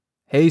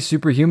Hey,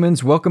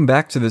 superhumans, welcome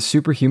back to the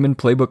Superhuman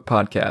Playbook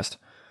Podcast.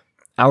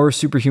 Our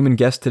superhuman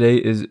guest today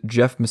is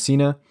Jeff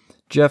Mesina.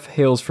 Jeff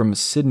hails from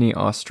Sydney,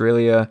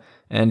 Australia,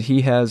 and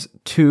he has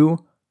 2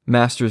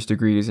 master's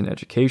degrees in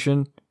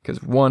education,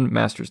 because 1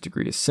 master's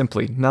degree is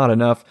simply not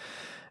enough,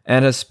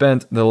 and has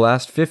spent the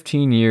last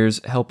 15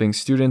 years helping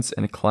students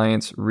and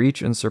clients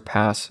reach and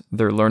surpass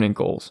their learning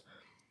goals.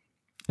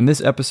 In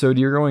this episode,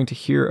 you're going to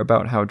hear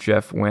about how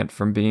Jeff went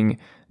from being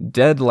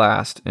dead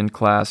last in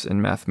class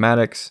in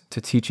mathematics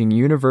to teaching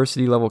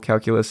university-level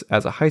calculus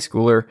as a high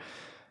schooler,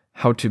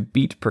 how to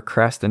beat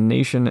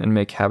procrastination and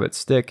make habits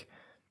stick,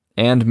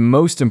 and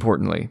most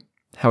importantly,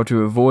 how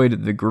to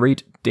avoid the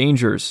great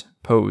dangers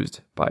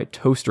posed by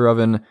toaster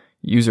oven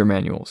user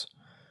manuals.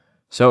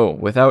 So,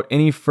 without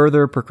any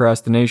further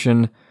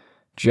procrastination,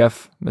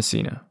 Jeff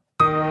Mesina.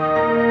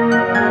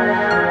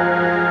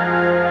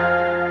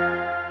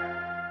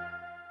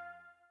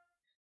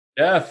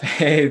 Jeff,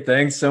 hey,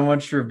 thanks so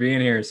much for being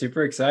here.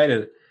 Super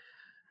excited.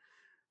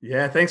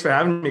 Yeah, thanks for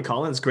having me,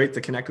 Colin. It's great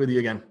to connect with you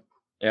again.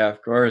 Yeah,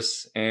 of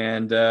course.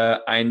 And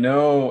I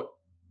know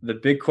the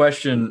big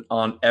question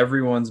on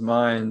everyone's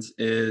minds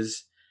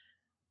is,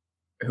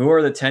 who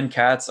are the 10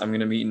 cats I'm going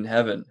to meet in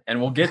heaven? And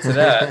we'll get to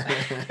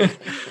that.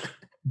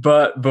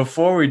 But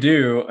before we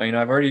do,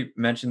 I've already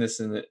mentioned this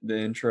in the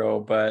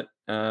intro, but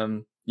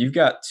you've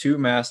got 2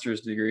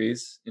 master's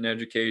degrees in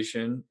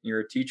education.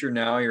 You're a teacher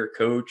now, you're a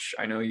coach.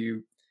 I know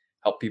you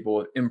help people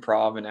with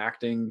improv and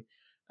acting.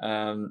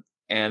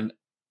 And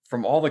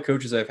from all the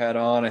coaches I've had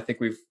on, I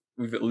think we've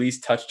at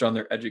least touched on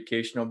their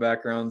educational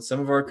background. Some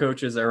of our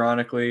coaches,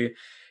 ironically,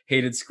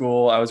 hated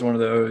school. I was one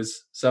of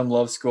those. Some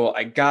love school.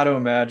 I got to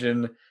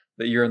imagine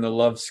that you're in the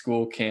love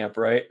school camp,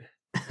 right?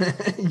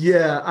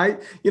 Yeah,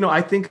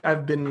 I think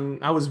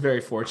I was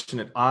very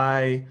fortunate.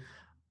 I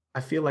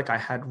feel like I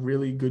had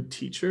really good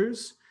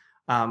teachers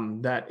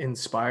that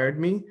inspired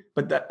me,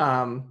 but that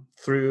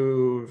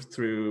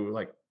through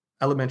like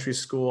elementary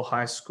school,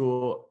 high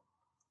school,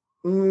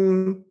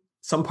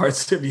 some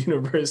parts of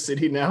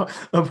university now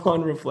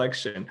upon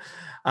reflection.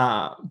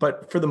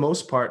 But for the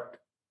most part,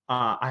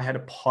 I had a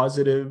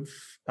positive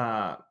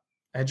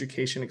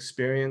education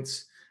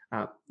experience.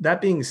 That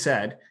being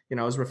said,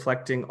 I was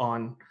reflecting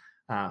on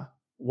uh,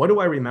 what do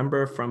I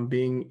remember from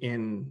being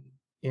in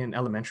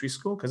elementary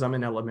school? Because I'm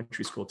an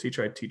elementary school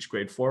teacher. I teach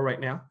grade 4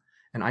 right now,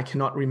 and I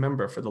cannot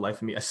remember for the life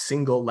of me a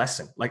single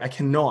lesson. Like I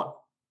cannot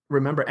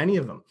remember any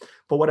of them.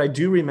 But what I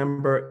do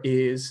remember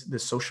is the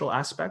social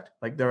aspect.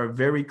 Like there are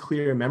very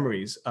clear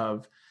memories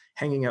of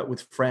hanging out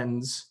with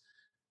friends,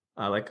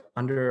 like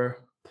under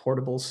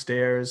portable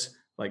stairs,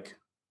 like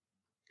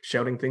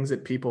shouting things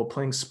at people,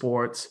 playing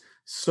sports.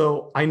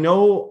 So I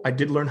know I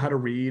did learn how to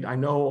read. I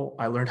know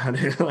I learned how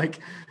to like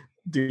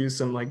do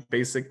some like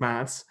basic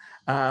maths.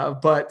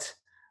 But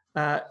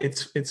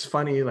it's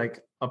funny,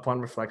 like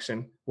upon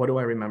reflection, what do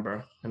I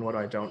remember and what do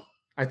I don't?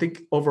 I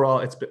think overall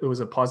it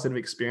was a positive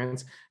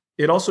experience.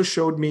 It also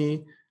showed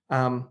me,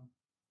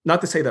 not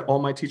to say that all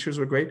my teachers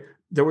were great.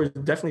 There were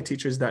definitely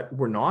teachers that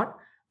were not,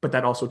 but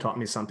that also taught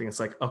me something.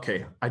 It's like,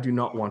 okay, I do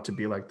not want to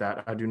be like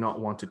that. I do not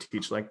want to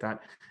teach like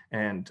that.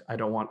 And I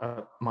don't want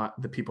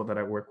the people that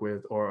I work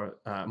with or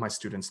my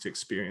students to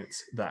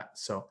experience that.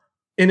 So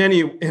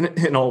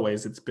in all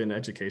ways, it's been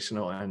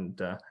educational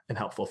and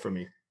helpful for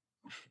me.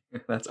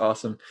 That's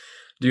awesome.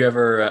 Do you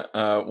ever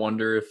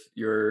wonder if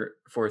your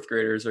 4th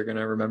graders are going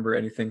to remember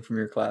anything from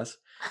your class?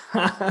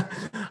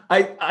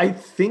 I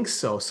think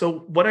so. So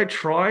what I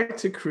try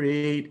to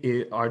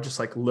create are just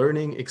like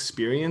learning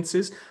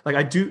experiences. Like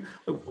I do.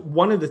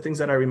 One of the things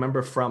that I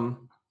remember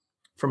from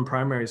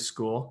primary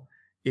school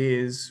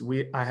is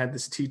I had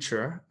this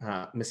teacher,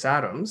 Miss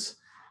Adams,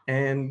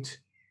 and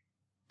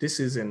this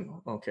is in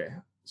okay.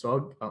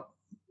 So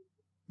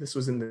this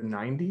was in the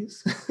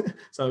 90s.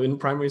 So in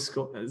primary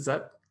school, is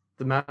that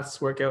the maths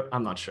workout?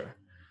 I'm not sure.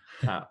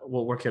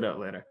 We'll work it out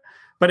later.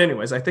 But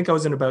anyways, I think I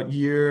was in about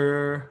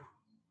year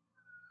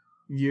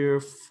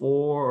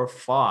 4 or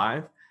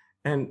 5,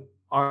 and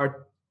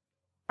our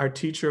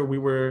teacher, we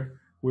were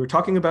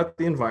talking about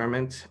the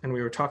environment and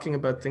we were talking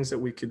about things that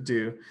we could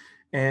do,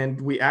 and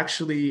we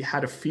actually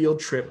had a field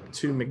trip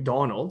to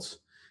McDonald's,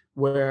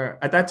 where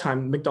at that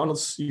time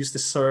McDonald's used to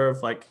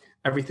serve like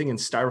everything in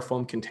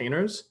styrofoam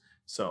containers.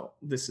 So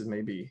this is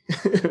maybe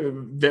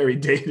very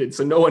dated,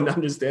 so no one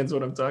understands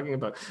what I'm talking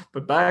about.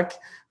 But back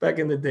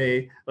in the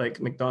day, like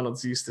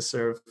McDonald's used to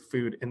serve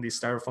food in these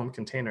styrofoam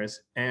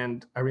containers.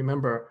 And I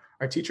remember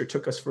our teacher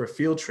took us for a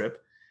field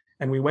trip,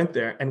 and we went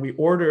there and we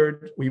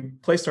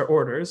placed our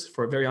orders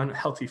for very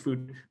unhealthy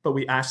food, but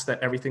we asked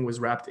that everything was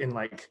wrapped in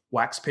like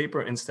wax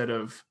paper instead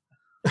of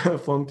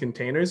foam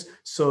containers,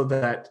 so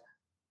that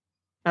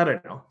I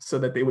don't know, so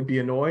that they would be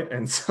annoyed. But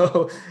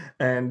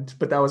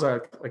that was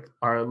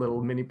our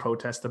little mini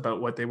protest about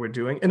what they were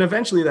doing. And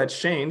eventually that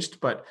changed,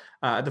 but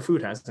the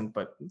food hasn't,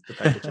 but the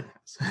packaging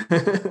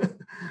has.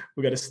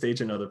 We got to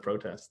stage another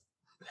protest.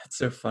 That's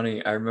so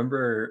funny. I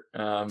remember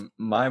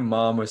my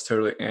mom was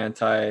totally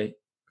anti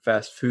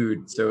fast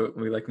food, so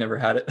we like never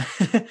had it.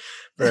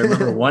 But I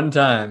remember one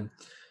time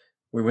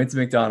we went to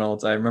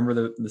McDonald's. I remember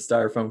the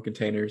styrofoam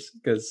containers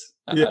because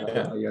I don't know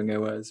Yeah. how young I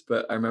was,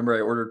 but I remember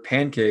I ordered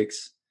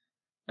pancakes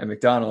at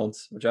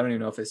McDonald's, which I don't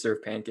even know if they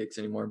serve pancakes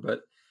anymore.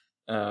 But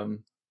um,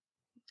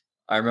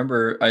 I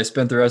remember I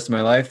spent the rest of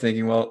my life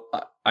thinking, well,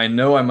 I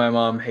know why my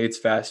mom hates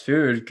fast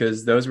food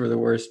because those were the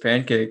worst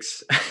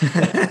pancakes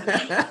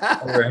I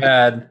ever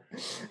had.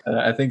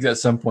 I think at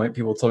some point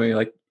people told me,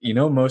 like,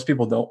 most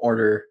people don't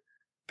order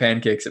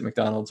pancakes at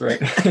McDonald's, right?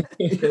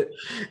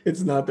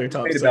 It's not their You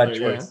top made a bad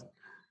seller. Yeah. choice.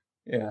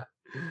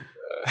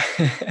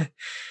 Yeah.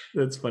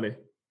 That's funny.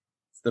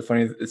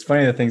 It's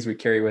funny the things we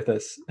carry with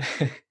us.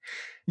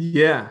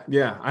 Yeah,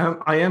 yeah.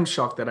 I am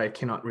shocked that I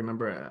cannot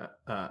remember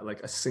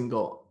like a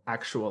single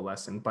actual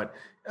lesson, but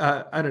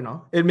I don't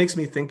know. It makes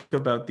me think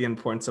about the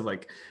importance of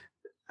like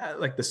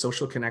the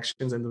social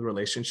connections and the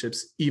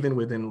relationships, even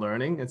within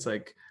learning. It's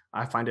like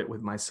I find it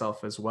with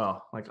myself as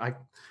well. Like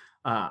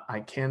I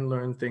can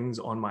learn things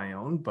on my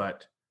own,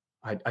 but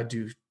I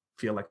do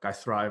feel like I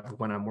thrive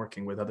when I'm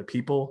working with other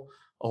people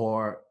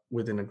or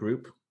within a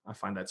group. I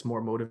find that's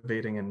more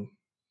motivating, and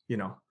you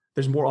know,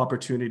 there's more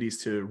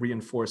opportunities to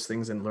reinforce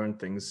things and learn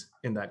things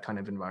in that kind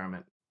of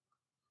environment.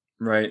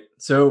 Right.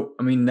 So,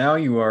 I mean, now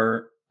you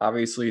are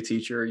obviously a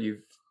teacher.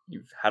 You've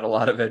had a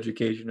lot of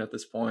education at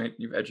this point.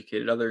 You've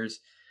educated others.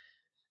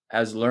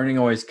 Has learning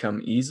always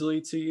come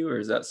easily to you, or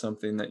is that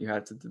something that you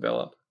had to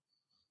develop?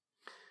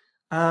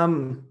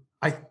 Um,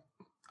 I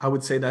I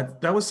would say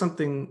that that was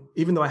something.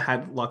 Even though I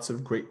had lots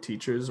of great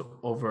teachers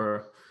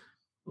over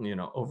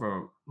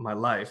my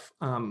life,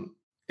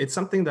 it's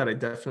something that I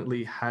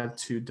definitely had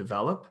to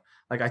develop.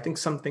 Like I think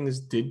some things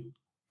did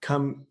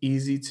come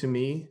easy to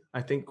me.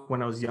 I think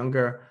when I was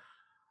younger,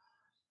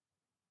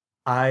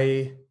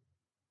 I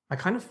I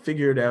kind of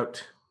figured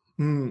out,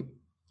 hmm,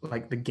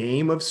 like the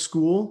game of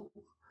school.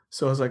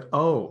 So I was like,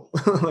 oh,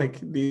 like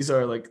these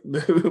are like the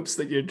hoops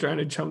that you're trying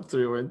to jump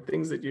through and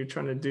things that you're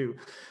trying to do.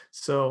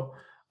 So,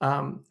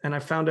 and I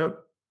found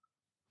out,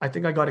 I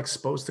think I got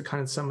exposed to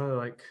kind of some of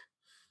like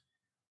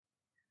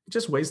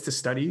just ways to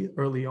study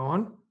early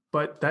on.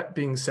 But that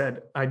being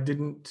said, I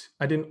didn't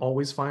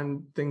always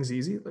find things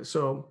easy.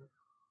 So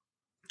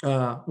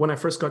when I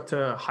first got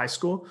to high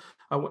school,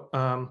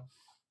 I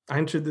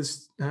entered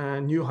this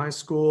new high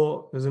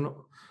school. It was an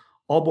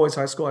all boys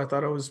high school. I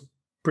thought I was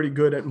pretty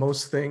good at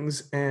most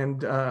things.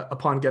 And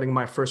upon getting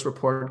my first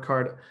report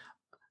card,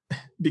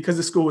 because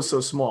the school was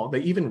so small, they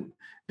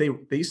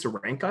used to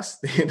rank us.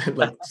 They'd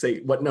like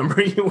say what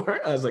number you were.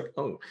 I was like,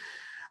 oh,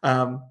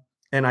 um,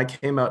 and I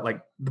came out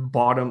like the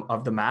bottom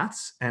of the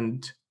maths,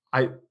 and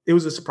it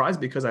was a surprise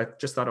because I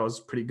just thought I was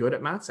pretty good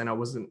at maths, and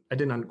I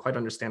didn't quite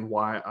understand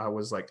why I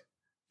was like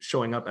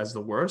showing up as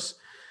the worst.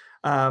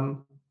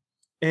 Um,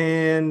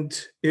 and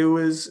it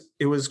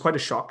was quite a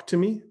shock to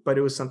me, but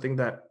it was something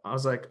that I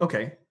was like,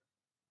 okay,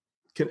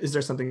 is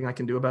there something I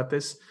can do about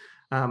this?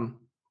 Um,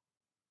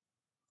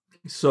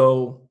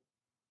 so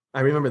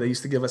I remember they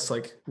used to give us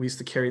like we used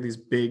to carry these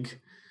big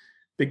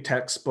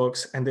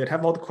textbooks, and they'd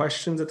have all the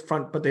questions at the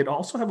front, but they'd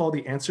also have all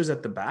the answers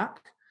at the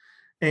back.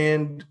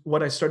 And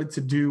what I started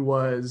to do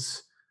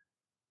was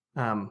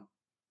um,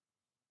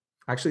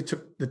 I actually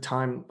took the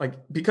time, like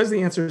because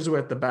the answers were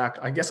at the back,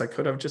 I guess I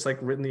could have just like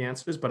written the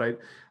answers, but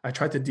I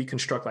tried to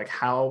deconstruct like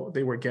how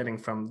they were getting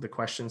from the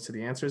questions to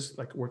the answers,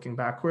 like working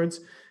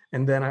backwards.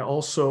 And then I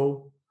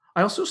also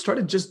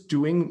started just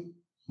doing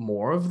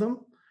more of them.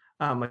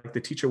 Like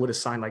the teacher would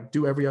assign like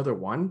do every other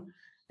one.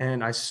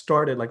 And I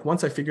started like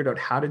once I figured out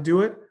how to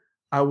do it,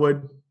 I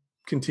would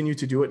continue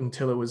to do it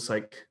until it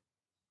wasn't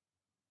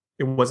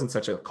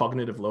such a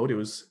cognitive load. It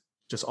was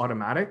just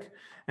automatic.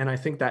 And I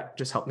think that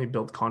just helped me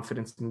build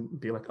confidence and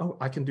be like, oh,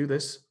 I can do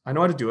this. I know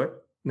how to do it.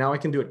 Now I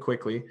can do it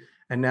quickly.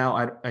 And now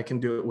I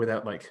can do it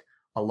without like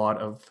a lot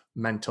of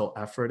mental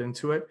effort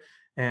into it.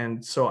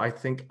 And so I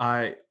think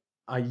I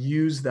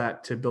use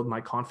that to build my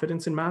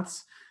confidence in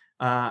maths.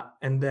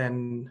 And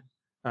then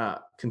I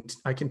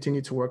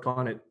continued to work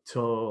on it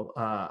till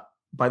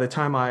by the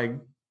time I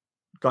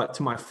got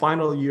to my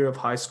final year of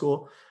high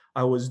school,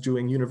 I was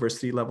doing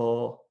university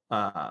level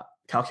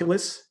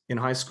calculus in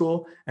high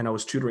school, and I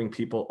was tutoring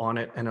people on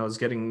it, and I was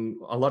getting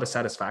a lot of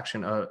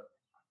satisfaction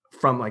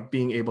from like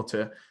being able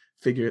to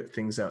figure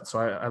things out. So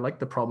I like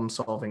the problem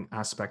solving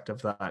aspect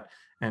of that,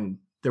 and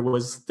there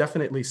was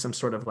definitely some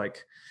sort of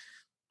like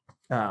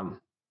um,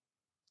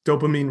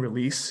 dopamine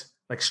release,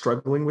 like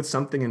struggling with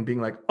something and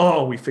being like,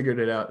 oh, we figured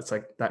it out. It's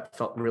like that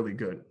felt really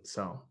good.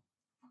 So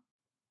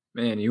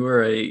Man, you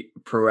were a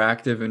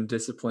proactive and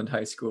disciplined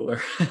high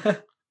schooler.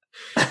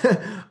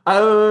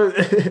 uh,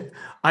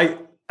 I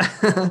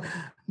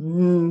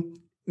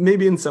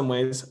maybe in some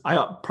ways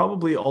I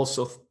probably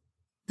also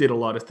did a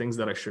lot of things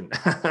that I shouldn't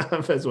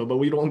have as well, but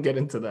we won't get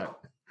into that.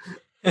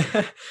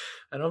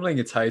 I don't think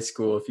it's high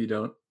school if you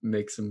don't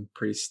make some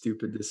pretty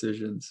stupid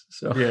decisions.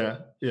 So Yeah,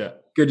 yeah,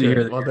 good to hear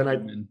good. that Well,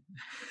 then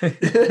you're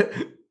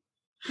human.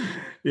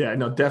 yeah,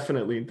 no,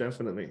 definitely,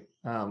 definitely.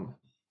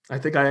 I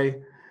think I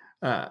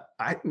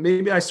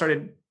maybe I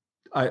started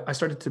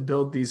to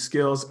build these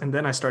skills, and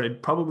then I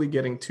started probably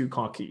getting too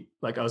cocky.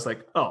 Like I was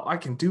like, oh, I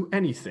can do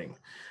anything.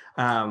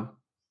 Um,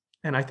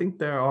 And I think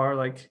there are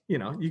like, you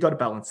got to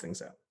balance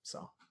things out.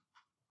 So,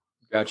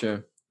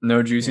 Gotcha.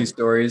 No juicy yeah.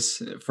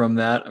 stories from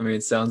that? I mean,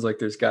 it sounds like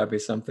there's gotta be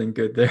something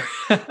good there.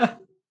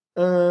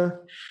 Uh,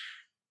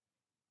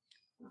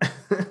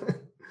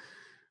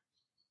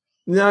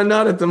 no,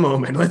 not at the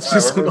moment. Let's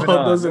Alright, just we're moving hold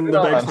on, those in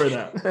moving the bag on. for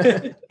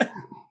that.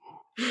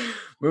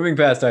 Moving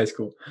past high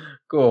school.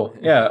 Cool.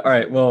 Yeah,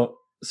 alright, well,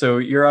 so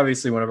you're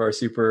obviously one of our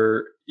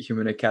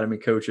Superhuman Academy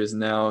coaches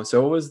now.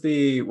 So what was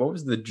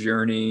the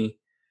journey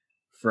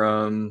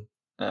from,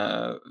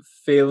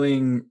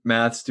 failing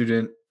math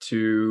student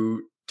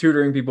to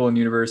tutoring people in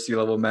university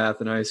level math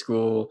in high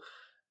school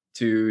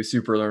to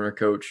super learner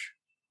coach?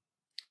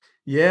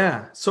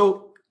 Yeah.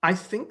 So I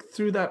think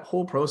through that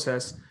whole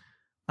process,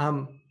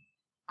 um,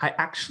 I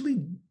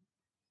actually,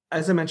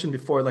 as I mentioned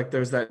before, like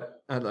there's that,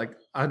 like,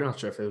 I'm not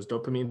sure if it was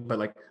dopamine, but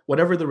like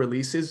whatever the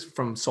release is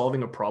from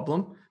solving a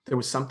problem, there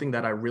was something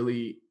that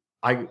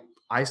I,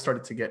 I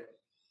started to get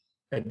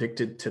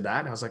addicted to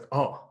that. I was like,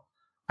 oh,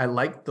 I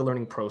like the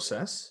learning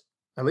process.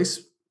 At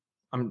least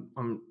I'm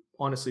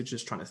honestly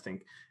just trying to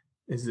think,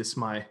 is this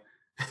my,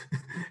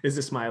 is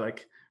this my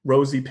like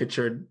rosy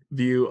pictured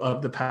view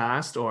of the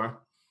past, or,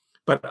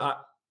 but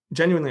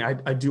genuinely,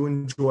 I do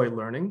enjoy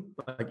learning,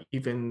 like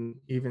even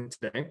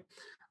today.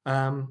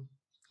 Um,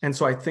 and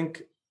so I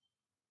think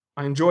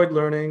I enjoyed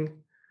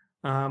learning.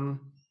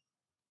 Um,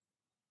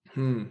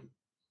 hmm.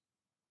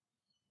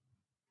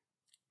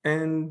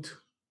 And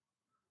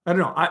I don't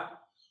know.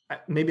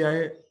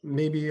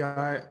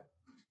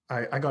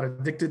 I got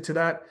addicted to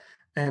that,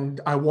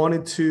 and I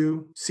wanted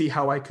to see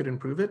how I could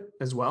improve it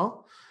as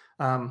well.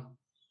 Um,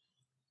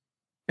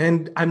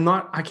 and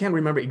I can't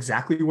remember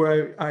exactly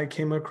where I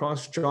came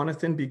across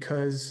Jonathan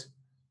because,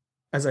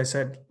 as I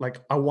said,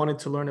 like I wanted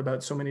to learn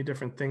about so many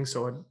different things.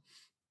 So I,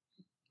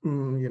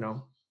 you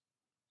know,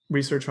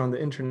 research on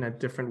the internet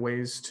different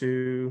ways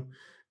to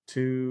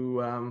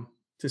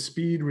to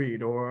speed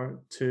read or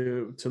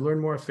to learn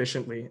more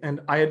efficiently.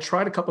 And I had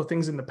tried a couple of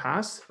things in the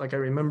past. Like I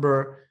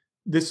remember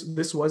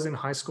this was in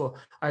high school.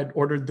 I had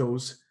ordered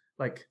those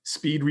like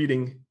speed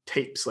reading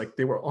tapes, like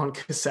they were on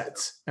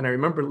cassettes, and I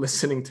remember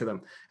listening to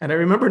them, and I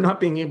remember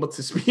not being able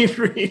to speed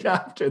read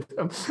after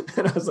them.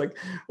 And I was like,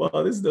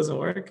 well, this doesn't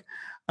work.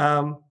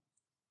 Um,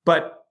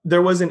 but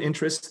there was an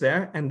interest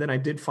there, and then I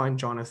did find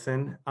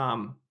Jonathan,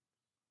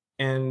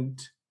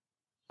 and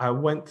I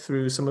went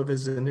through some of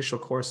his initial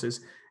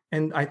courses,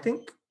 and I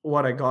think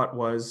what I got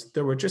was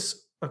there were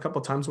just a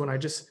couple times when I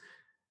just,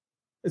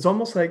 it's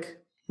almost like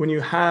when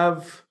you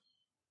have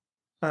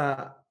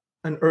uh,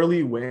 an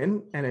early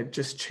win and it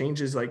just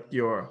changes like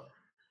your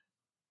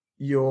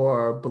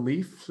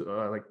belief,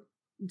 like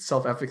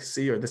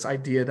self-efficacy, or this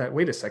idea that,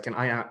 wait a second,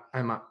 I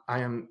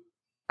am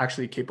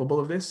actually capable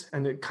of this.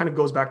 And it kind of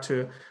goes back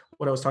to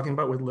what I was talking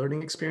about with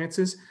learning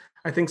experiences.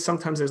 I think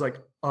sometimes there's like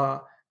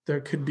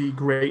there could be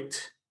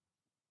great,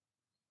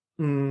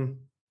 mm,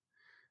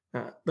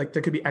 like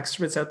there could be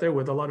experts out there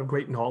with a lot of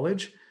great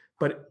knowledge,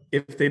 but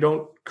if they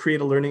don't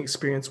create a learning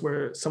experience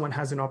where someone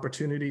has an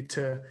opportunity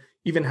to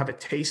even have a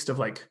taste of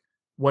like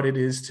what it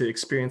is to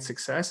experience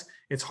success,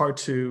 it's hard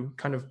to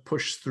kind of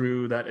push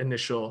through that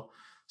initial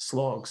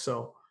slog.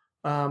 So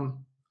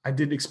I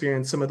did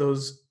experience some of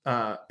those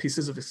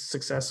pieces of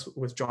success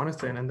with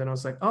Jonathan, and then I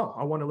was like, oh,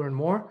 I want to learn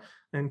more,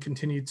 and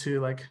continue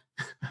to like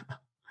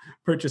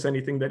purchase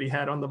anything that he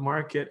had on the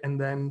market. And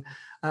then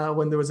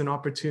when there was an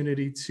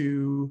opportunity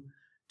to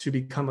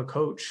become a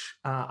coach,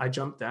 I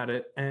jumped at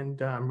it,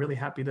 and I'm really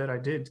happy that I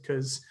did,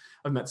 because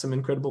I've met some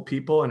incredible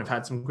people and I've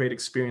had some great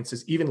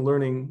experiences, even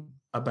learning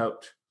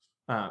about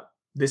uh,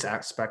 this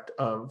aspect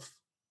of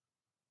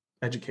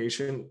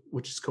education,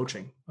 which is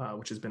coaching,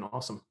 which has been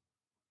awesome.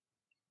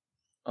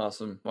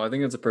 Awesome. Well, I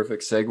think it's a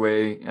perfect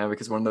segue,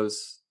 because one of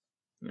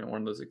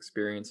those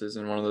experiences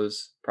and one of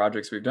those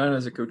projects we've done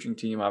as a coaching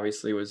team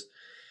obviously was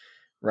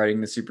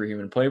writing the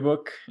Superhuman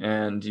Playbook,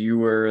 and you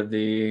were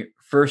the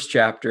first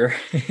chapter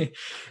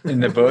in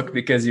the book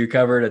because you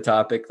covered a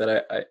topic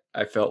that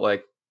I felt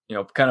like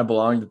kind of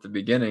belonged at the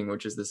beginning,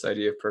 which is this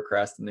idea of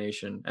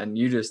procrastination. And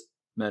you just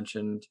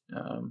mentioned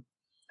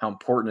how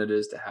important it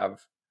is to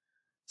have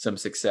some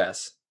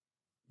success,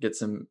 get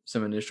some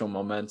initial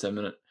momentum,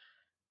 and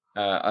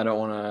I don't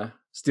want to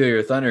steal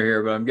your thunder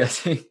here, but I'm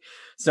guessing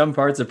some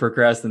parts of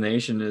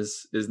procrastination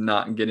is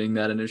not getting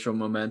that initial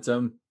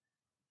momentum.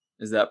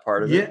 Is that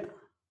part of it? Yeah.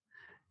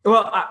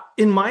 Well,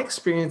 in my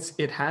experience,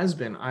 it has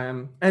been.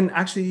 And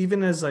actually,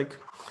 even as like,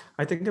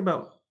 I think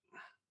about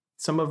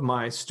some of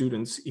my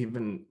students,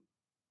 even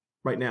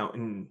right now,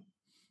 in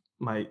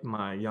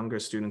my younger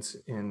students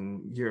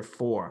in year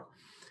 4,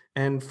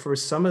 and for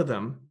some of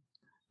them,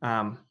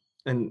 um,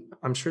 and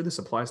I'm sure this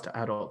applies to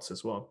adults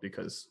as well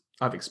because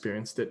I've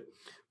experienced it.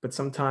 But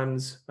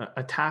sometimes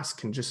a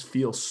task can just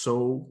feel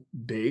so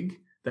big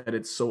that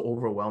it's so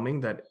overwhelming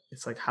that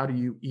it's like, how do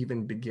you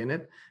even begin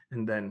it?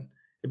 And then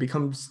it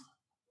becomes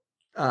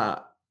uh,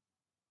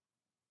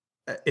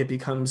 it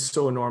becomes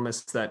so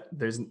enormous that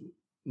there's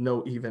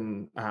no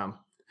even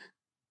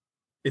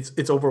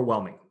it's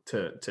overwhelming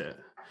to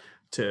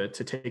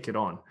take it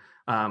on.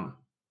 um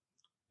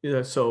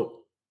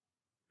so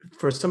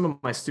for some of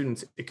my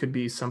students, it could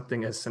be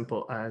something as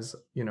simple as,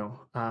 you know,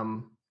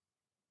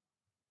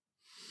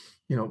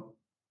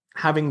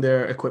 having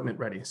their equipment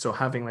ready. So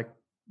having like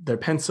their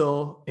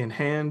pencil in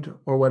hand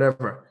or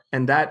whatever.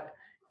 And that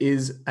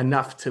is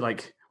enough to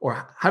like,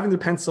 or having the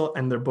pencil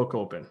and their book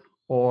open,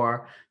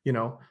 or,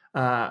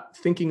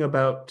 thinking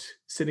about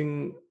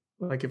sitting,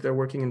 like if they're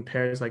working in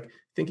pairs, like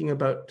thinking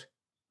about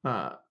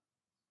uh,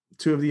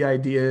 two of the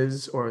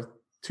ideas or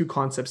two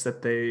concepts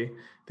that they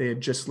had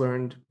just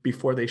learned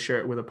before they share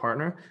it with a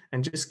partner,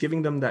 and just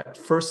giving them that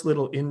first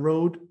little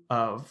inroad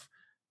of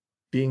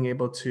being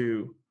able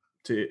to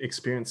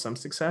experience some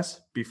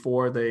success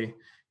before they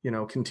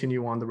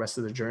continue on the rest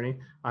of the journey,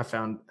 I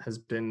found has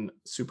been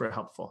super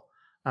helpful.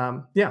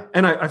 Yeah,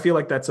 and I feel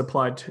like that's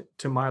applied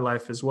to my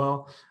life as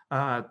well.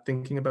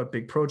 Thinking about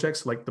big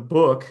projects like the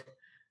book,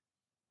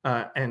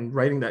 and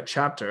writing that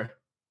chapter,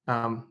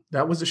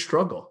 that was a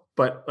struggle,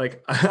 but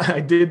like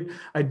I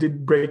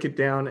did break it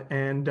down,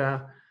 and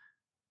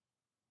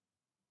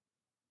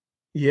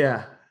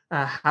yeah,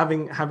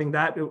 having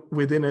that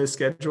within a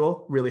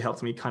schedule really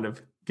helped me kind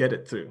of get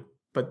it through.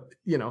 But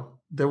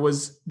there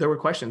were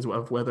questions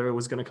of whether it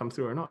was going to come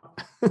through or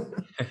not.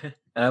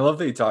 And I love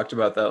that you talked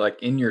about that.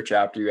 Like in your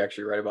chapter, you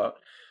actually write about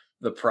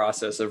the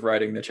process of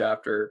writing the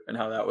chapter and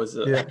how that was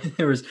Yeah.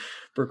 there was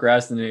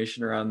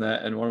procrastination around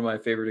that. And one of my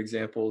favorite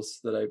examples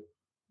that I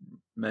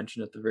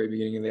mentioned at the very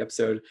beginning of the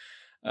episode,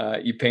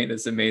 you paint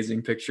this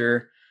amazing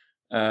picture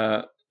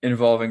uh,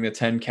 involving the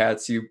 10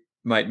 cats you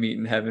might meet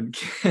in heaven.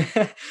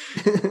 Share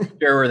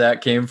where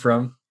that came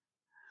from.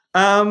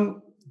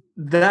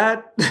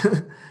 That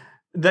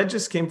that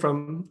just came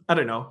from, I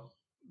don't know.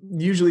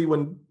 Usually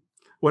when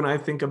I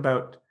think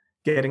about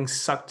getting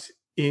sucked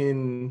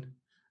in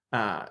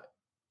uh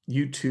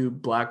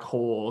YouTube black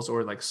holes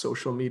or like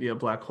social media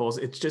black holes,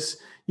 it's just,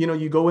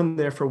 you go in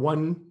there for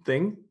one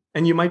thing,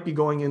 and you might be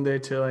going in there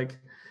to like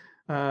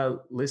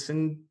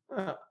listen.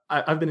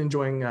 I've been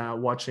enjoying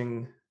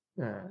watching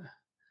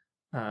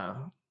uh,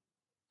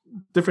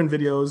 different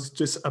videos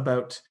just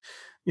about,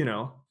 you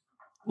know,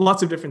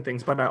 lots of different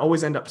things, but I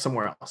always end up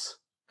somewhere else,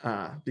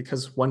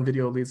 because one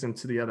video leads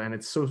into the other, and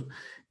it's so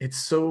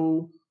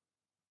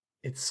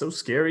it's so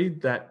scary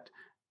that,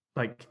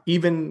 like,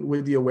 even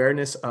with the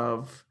awareness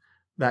of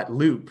that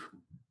loop,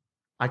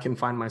 I can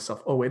find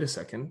myself, oh wait a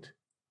second,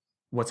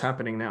 what's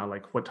happening now?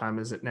 Like, what time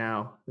is it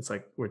now? It's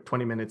like we're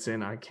 20 minutes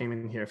in. I came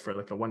in here for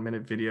like a 1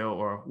 minute video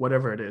or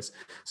whatever it is.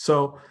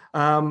 So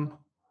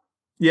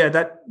yeah,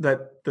 that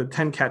the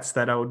 10 cats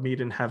that I would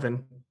meet in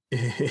heaven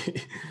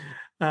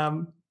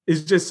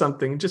is just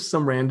something, just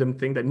some random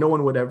thing that no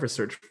one would ever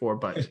search for,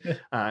 but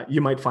you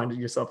might find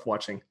yourself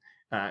watching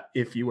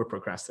if you were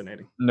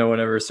procrastinating. No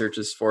one ever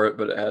searches for it,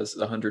 but it has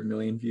 100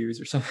 million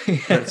views or something.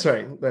 That's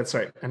right. That's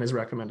right. And is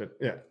recommended.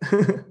 Yeah.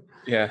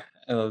 Yeah,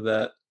 I love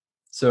that.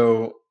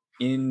 So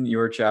in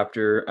your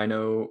chapter, I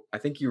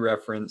think you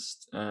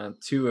referenced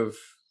two of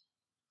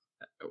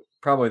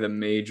probably the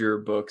major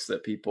books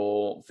that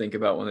people think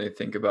about when they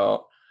think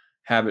about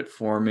habit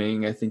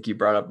forming. I think you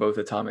brought up both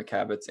Atomic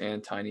Habits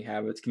and Tiny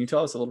Habits. Can you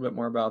tell us a little bit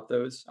more about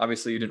those?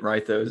 Obviously, you didn't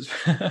write those.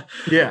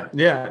 Yeah.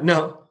 Yeah.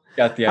 No.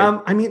 Got the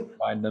idea. I mean,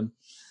 Find them.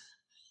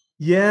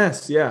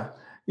 yes, yeah.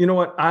 You know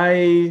what?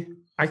 I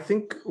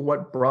think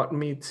what brought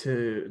me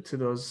to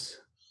those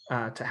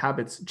to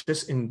habits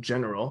just in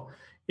general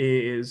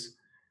is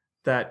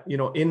that,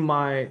 in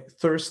my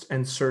thirst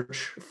and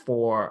search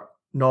for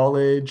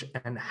knowledge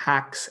and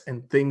hacks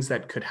and things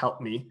that could help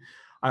me,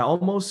 I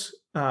almost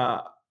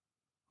I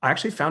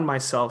actually found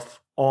myself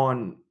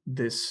on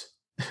this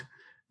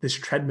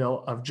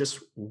treadmill of just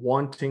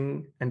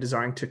wanting and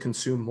desiring to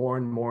consume more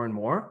and more and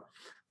more,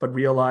 but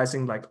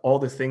realizing like all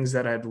the things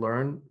that I'd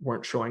learned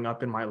weren't showing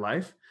up in my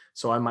life.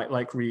 So I might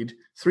like read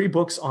 3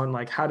 books on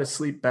like how to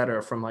sleep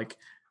better from like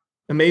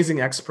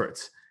amazing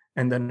experts.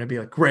 And then I'd be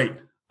like, great,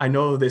 I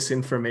know this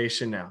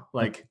information now.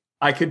 Like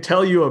I could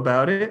tell you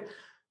about it,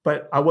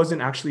 but I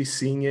wasn't actually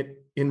seeing it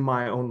in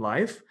my own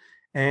life.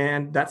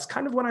 And that's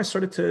kind of when I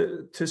started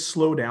to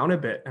slow down a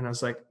bit. And I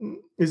was like,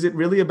 is it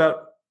really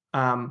about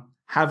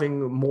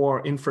having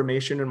more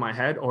information in my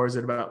head, or is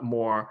it about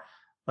more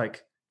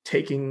like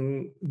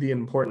taking the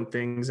important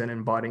things and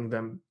embodying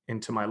them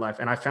into my life?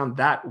 And I found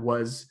that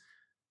was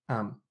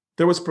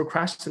there was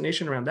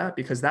procrastination around that,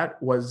 because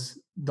that was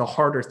the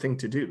harder thing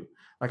to do.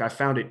 Like I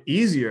found it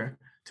easier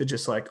to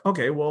just like,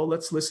 okay, well,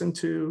 let's listen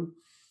to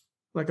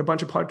like a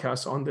bunch of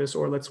podcasts on this,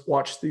 or let's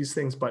watch these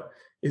things. But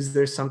is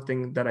there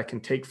something that I can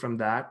take from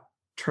that,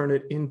 turn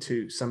it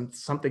into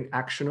something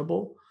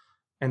actionable,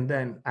 and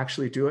then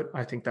actually do it?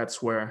 I think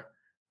that's where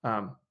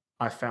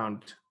I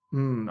found.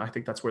 I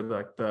think that's where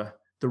the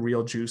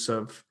real juice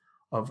of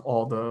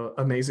all the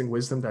amazing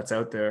wisdom that's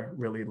out there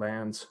really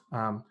lands.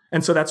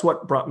 And so that's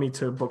what brought me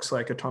to books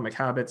like Atomic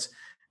Habits,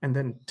 and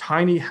then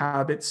Tiny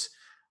Habits.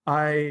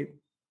 I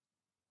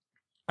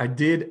I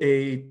did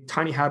a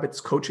Tiny Habits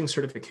coaching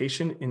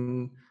certification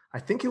in, I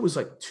think it was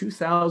like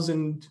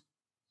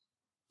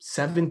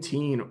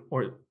 2017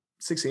 or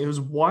 16. It was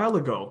a while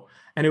ago.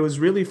 And it was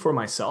really for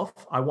myself.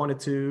 I wanted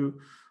to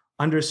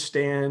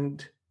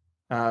understand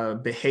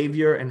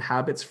behavior and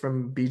habits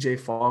from BJ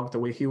Fogg, the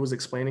way he was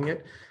explaining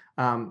it,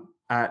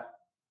 at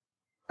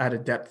a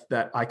depth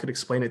that I could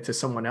explain it to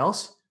someone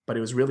else, but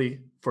it was really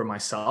for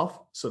myself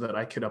so that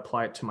I could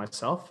apply it to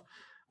myself.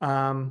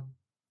 Um,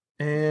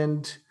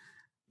 and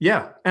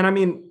yeah, and I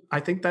mean, I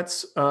think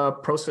that's a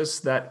process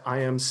that I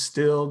am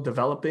still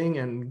developing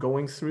and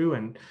going through.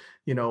 And,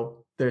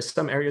 there's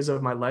some areas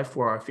of my life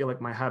where I feel like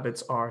my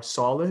habits are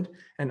solid,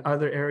 and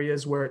other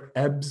areas where it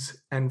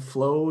ebbs and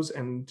flows.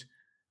 And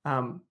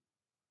um,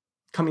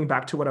 coming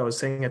back to what I was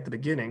saying at the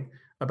beginning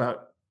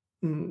about,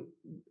 mm,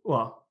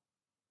 well,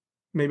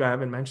 maybe I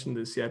haven't mentioned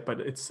this yet,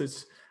 but it's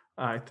this,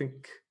 I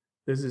think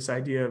there's this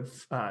idea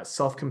of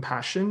self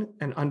compassion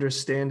and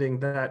understanding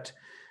that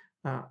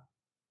uh,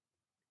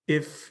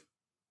 if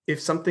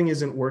something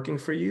isn't working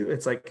for you,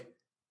 it's like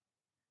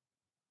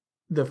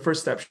the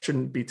first step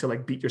shouldn't be to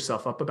like beat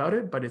yourself up about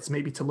it, but it's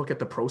maybe to look at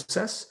the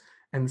process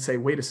and say,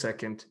 wait a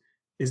second,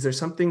 is there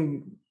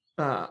something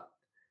uh,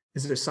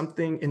 is there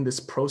something in this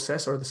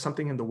process or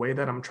something in the way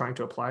that I'm trying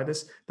to apply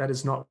this that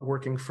is not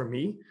working for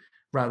me,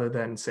 rather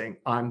than saying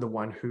I'm the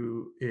one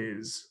who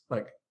is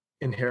like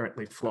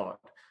inherently flawed.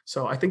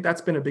 So I think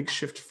that's been a big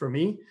shift for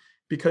me,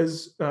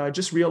 because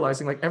just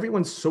realizing like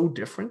everyone's so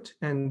different.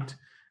 And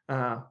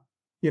uh,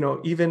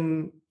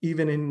 even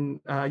in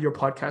your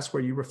podcast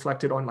where you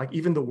reflected on like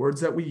even the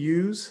words that we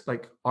use,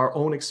 like our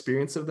own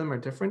experience of them are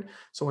different.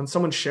 So when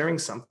someone's sharing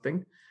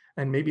something,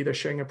 and maybe they're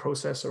sharing a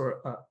process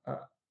or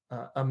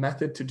a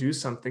method to do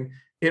something,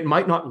 it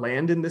might not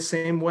land in the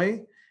same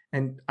way.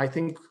 And I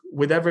think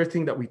with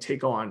everything that we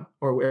take on,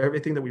 or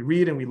everything that we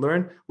read and we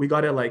learn, we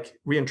got to like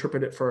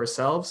reinterpret it for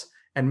ourselves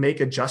and make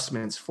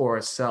adjustments for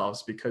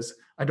ourselves, because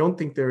I don't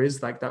think there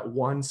is like that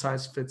one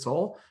size fits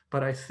all.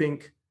 But I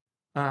think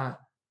uh,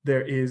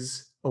 there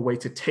is a way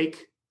to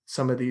take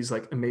some of these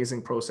like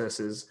amazing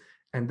processes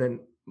and then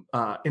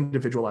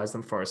individualize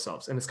them for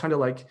ourselves. And it's kind of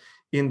like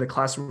in the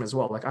classroom as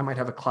well. Like I might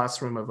have a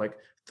classroom of like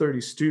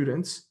 30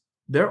 students.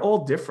 They're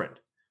all different,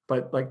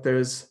 but like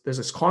there's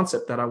this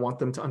concept that I want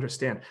them to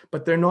understand,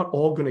 but they're not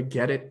all going to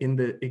get it in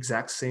the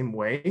exact same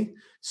way.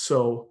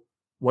 So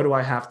what do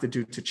I have to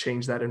do to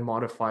change that and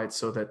modify it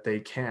so that they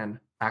can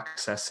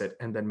access it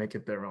and then make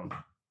it their own,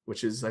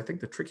 which is, I think,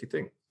 the tricky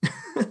thing.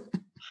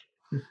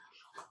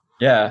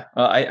 Yeah,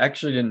 I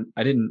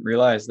didn't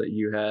realize that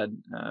you had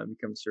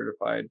become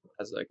certified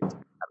as like a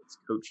habits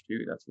coach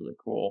too. That's really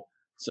cool.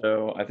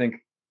 So I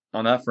think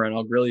on that front,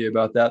 I'll grill you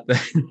about that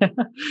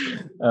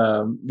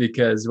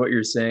because what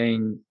you're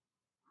saying,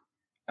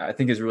 I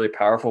think is really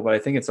powerful. But I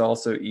think it's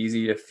also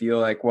easy to feel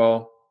like,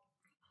 well,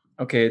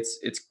 okay,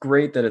 it's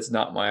great that it's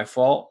not my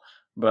fault,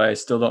 but I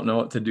still don't know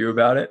what to do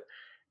about it,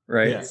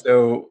 right? Yeah.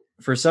 So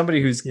for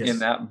somebody who's in Yes.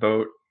 that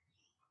boat,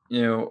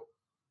 you know,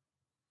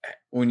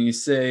 when you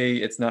say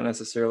it's not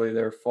necessarily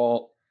their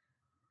fault,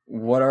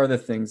 what are the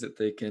things that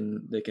they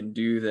can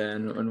do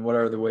then, and what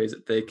are the ways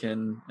that they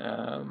can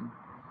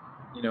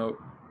you know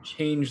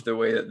change the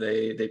way that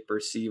they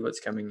perceive what's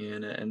coming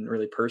in and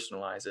really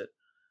personalize it?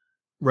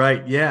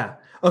 Right. Yeah.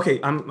 Okay.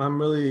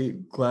 I'm really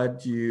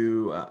glad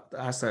you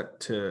asked that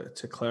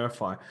to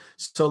clarify.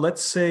 So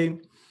let's say,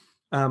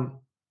 um,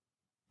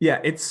 yeah,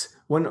 it's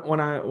when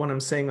I'm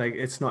saying like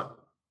it's not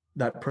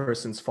that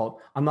person's fault,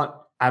 I'm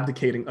not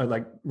abdicating or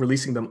like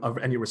releasing them of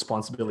any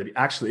responsibility.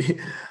 Actually,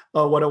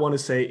 what I want to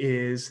say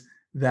is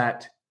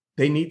that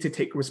they need to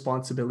take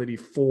responsibility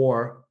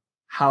for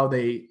how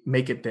they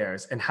make it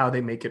theirs and how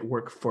they make it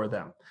work for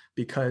them.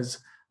 Because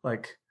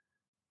like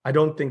I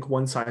don't think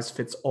one size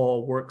fits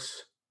all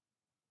works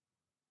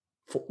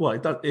well,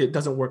 it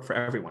doesn't work for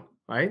everyone,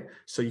 right?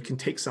 So you can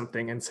take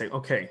something and say,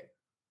 okay,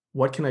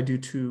 what can I do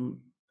to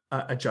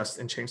adjust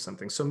and change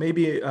something? So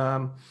maybe,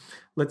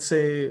 let's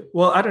say,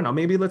 well, I don't know,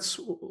 maybe let's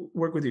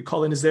work with you,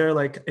 Colin. Is there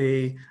like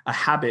a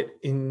habit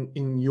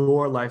in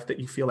your life that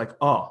you feel like,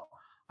 oh,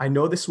 I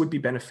know this would be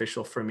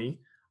beneficial for me.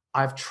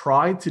 I've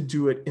tried to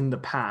do it in the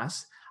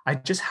past. I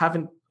just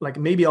haven't, like,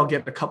 maybe I'll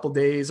get a couple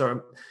days,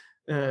 or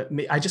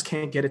I just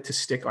can't get it to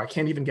stick, or I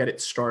can't even get it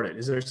started.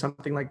 Is there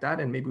something like that?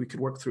 And maybe we could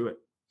work through it.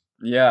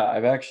 Yeah,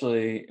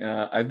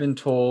 I've been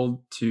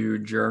told to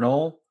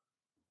journal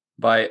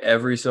by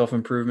every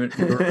self-improvement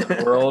guru in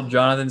the world.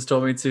 Jonathan's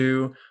told me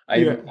to. I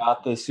Yeah. even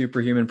got the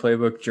Superhuman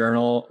Playbook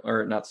journal,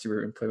 or not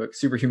Superhuman Playbook,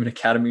 Superhuman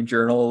Academy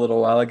journal a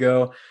little while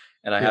ago,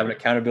 and I have an Yeah.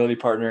 accountability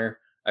partner.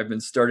 I've been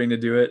starting to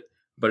do it,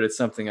 but it's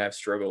something I've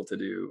struggled to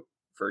do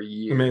for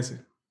years. Amazing.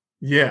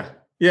 Yeah.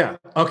 Yeah.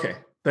 Okay.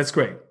 That's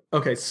great.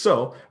 Okay.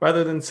 So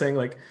rather than saying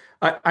like,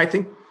 I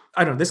think,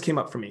 I don't know, this came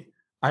up for me.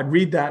 I'd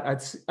read that.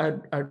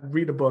 I'd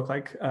read a book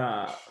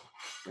uh,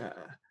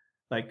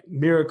 like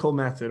Miracle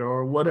Method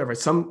or whatever.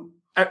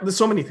 There's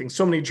so many things,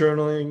 so many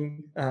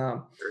journaling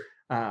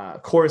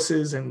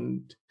courses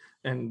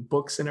and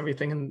books and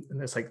everything.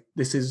 And it's like,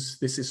 this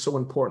is so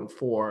important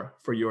for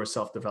your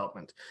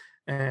self-development.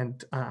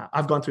 And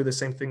I've gone through the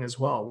same thing as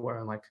well, where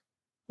I'm like,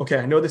 okay,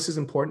 I know this is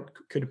important.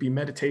 Could it be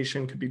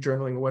meditation? Could be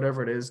journaling,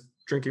 whatever it is,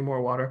 drinking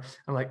more water.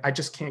 I'm like, I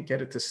just can't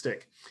get it to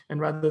stick. And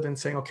rather than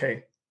saying,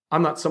 okay,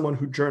 I'm not someone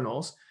who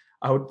journals,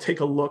 I would take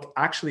a look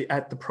actually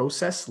at the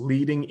process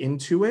leading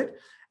into it,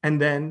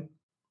 and then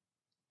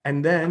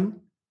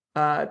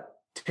uh,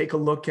 take a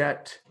look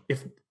at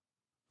if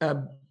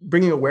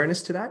bringing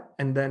awareness to that.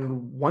 And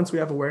then once we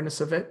have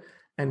awareness of it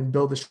and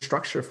build a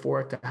structure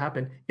for it to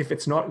happen, if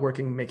it's not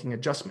working, making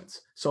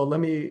adjustments. So let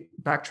me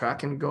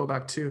backtrack and go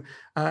back to,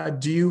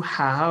 do you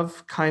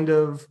have kind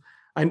of,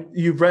 I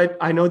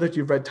know that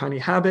you've read Tiny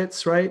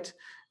Habits, right?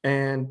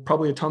 And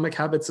probably Atomic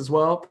Habits as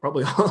well,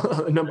 probably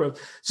a number of,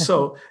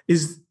 so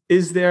is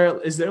there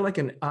like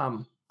an,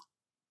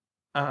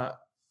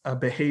 a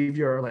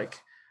behavior like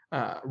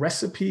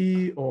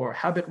recipe or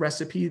habit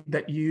recipe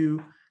that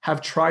you have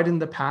tried in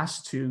the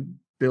past to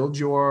build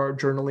your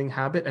journaling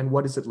habit, and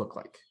what does it look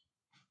like?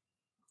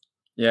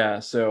 Yeah,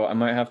 so I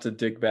might have to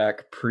dig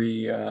back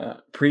pre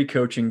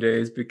coaching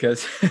days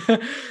because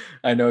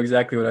I know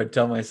exactly what I'd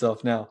tell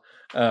myself now.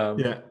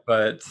 Yeah.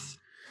 But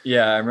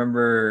yeah, I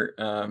remember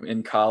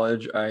in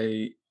college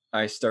I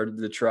started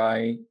to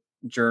try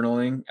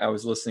journaling. I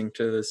was listening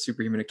to the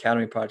Superhuman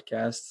Academy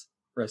podcast,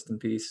 rest in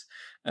peace,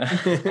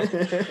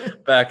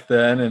 back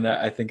then, and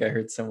I think I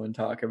heard someone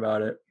talk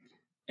about it.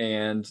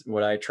 And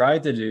what I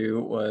tried to do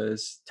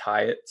was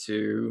tie it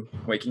to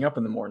waking up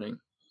in the morning.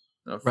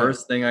 The Right.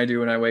 first thing I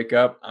do when I wake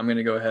up, I'm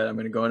gonna go ahead. I'm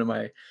gonna go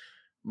into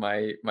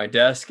my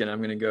desk, and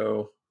I'm gonna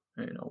go,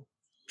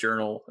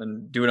 journal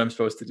and do what I'm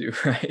supposed to do,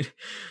 right?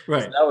 So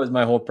Right. that was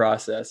my whole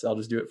process. I'll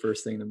just do it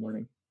first thing in the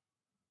morning.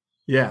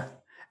 Yeah.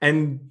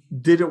 And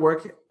did it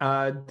work?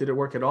 Did it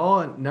work at all?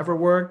 It never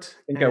worked.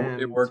 I think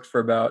it And worked for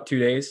about 2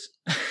 days.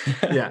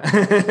 yeah.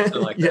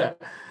 Something like that.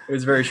 Yeah. It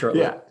was very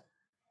short-lived.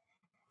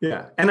 Yeah.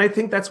 Yeah. And I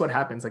think that's what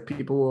happens. Like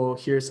people will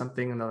hear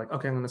something and they're like,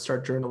 okay, I'm going to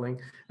start journaling.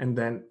 And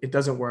then it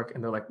doesn't work.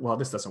 And they're like, well,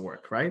 this doesn't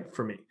work, right?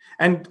 For me.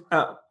 And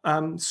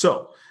um,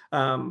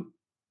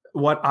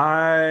 what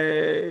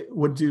I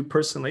would do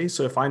personally,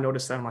 so if I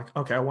notice that I'm like,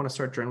 okay, I want to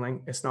start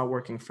journaling, it's not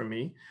working for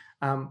me.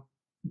 Um,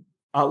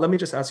 let me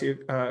just ask you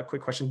a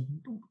quick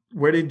question.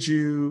 Where did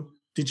you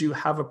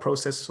have a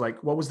process?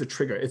 Like, what was the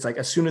trigger? It's like,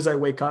 as soon as I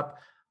wake up,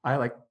 I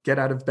like get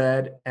out of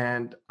bed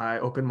and I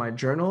open my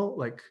journal,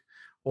 like,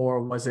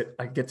 or was it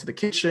I get to the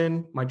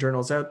kitchen, my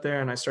journal's out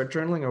there and I start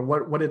journaling, or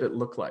what did it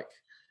look like?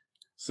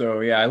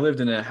 So yeah, I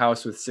lived in a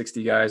house with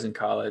 60 guys in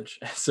college.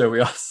 So we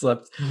all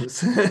slept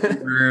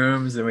in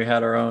rooms, and we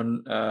had our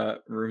own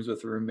rooms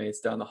with roommates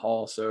down the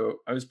hall. So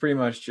I was pretty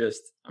much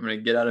just, I'm gonna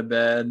get out of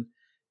bed,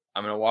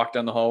 I'm gonna walk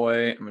down the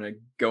hallway, I'm gonna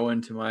go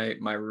into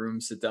my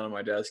room, sit down on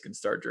my desk, and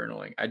start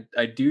journaling.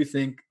 I do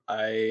think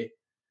I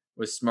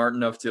was smart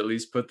enough to at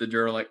least put the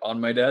journal like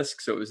on my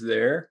desk, so it was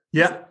there as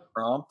a Yeah.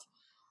 prompt.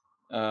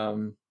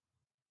 Um,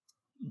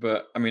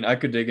 but I mean, I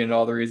could dig into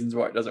all the reasons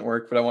why it doesn't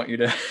work, but I want you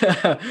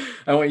to,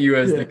 I want you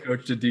as the Yeah.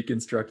 coach to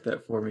deconstruct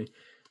that for me.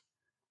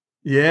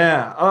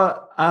 Yeah.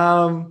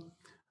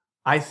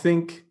 I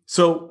think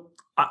so.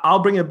 I'll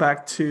bring it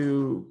back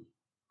to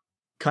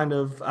kind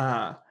of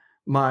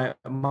my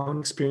own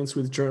experience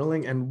with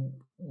journaling and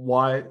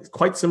why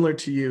quite similar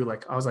to you.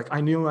 Like I was like,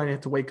 I knew I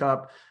had to wake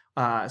up,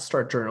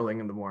 start journaling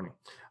in the morning.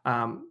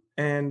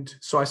 And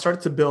so I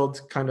started to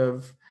build kind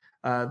of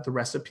the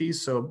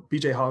recipes. So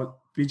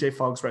BJ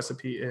Fogg's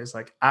recipe is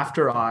like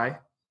after I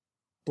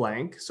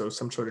blank, so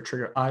some sort of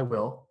trigger, I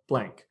will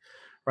blank,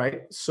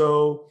 right?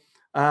 So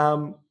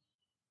um,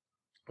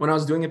 when I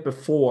was doing it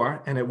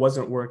before and it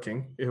wasn't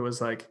working, it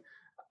was like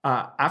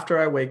after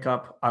I wake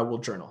up, I will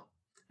journal.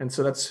 And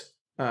so that's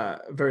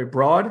very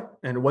broad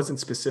and it wasn't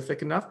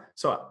specific enough.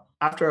 So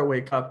after I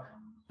wake up,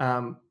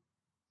 um,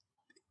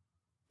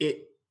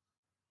 it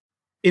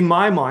in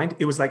my mind,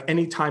 it was like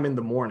any time in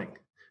the morning.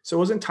 So it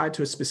wasn't tied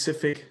to a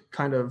specific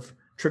kind of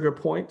trigger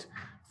point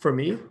for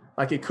me.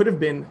 Like it could have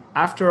been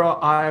after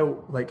I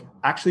like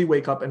actually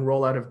wake up and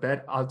roll out of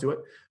bed, I'll do it.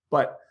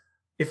 But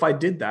if I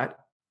did that,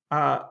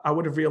 I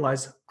would have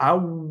realized I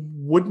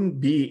wouldn't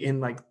be in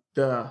like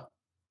the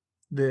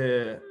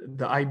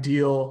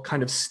ideal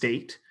kind of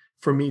state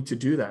for me to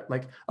do that.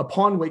 Like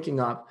upon waking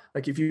up,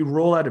 like if you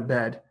roll out of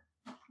bed,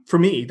 for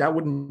me, that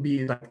wouldn't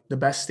be like the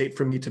best state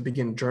for me to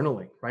begin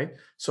journaling, right?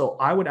 So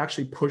I would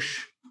actually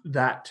push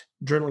that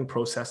journaling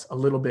process a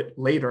little bit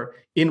later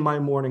in my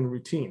morning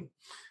routine.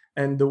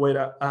 And the way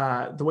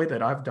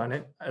that I've done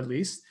it, at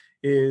least,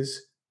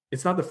 is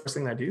it's not the first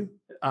thing I do.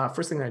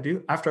 First thing I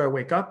do after I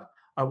wake up,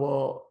 I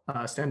will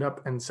stand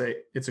up and say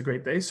it's a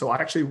great day. So I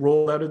actually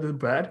roll out of the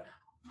bed.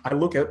 I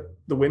look at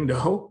the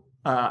window.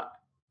 I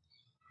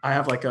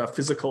have like a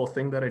physical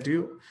thing that I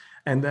do,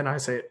 and then I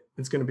say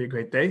it's going to be a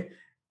great day.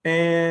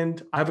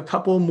 And I have a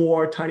couple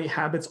more tiny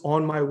habits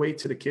on my way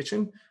to the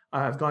kitchen.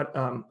 I've got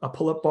a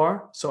pull-up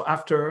bar. So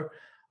after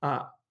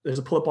uh, there's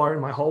a pull-up bar in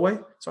my hallway.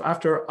 So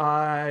after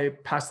I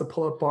pass the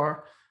pull-up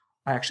bar,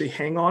 I actually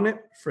hang on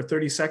it for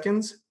 30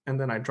 seconds and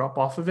then I drop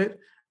off of it.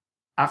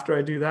 After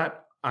I do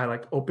that, I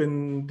like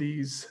open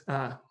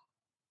the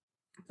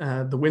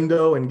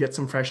window and get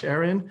some fresh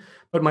air in.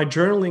 But my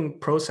journaling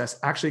process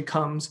actually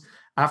comes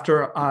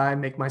after I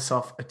make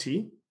myself a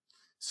tea.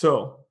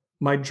 So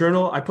my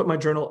journal, I put my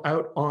journal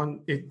out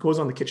on, it goes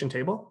on the kitchen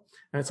table.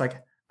 And it's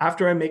like,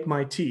 after I make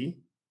my tea,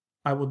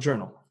 I will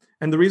journal.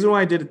 And the reason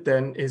why I did it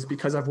then is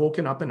because I've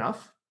woken up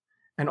enough.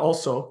 And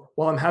also,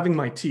 while I'm having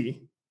my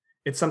tea,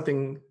 it's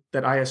something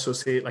that I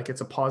associate, like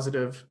it's a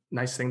positive,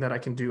 nice thing that I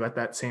can do at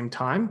that same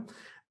time.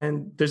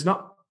 And there's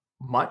not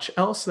much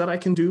else that I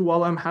can do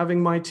while I'm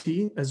having my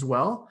tea as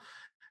well.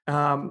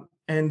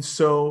 And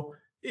so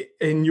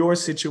in your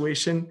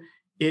situation,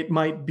 it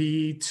might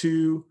be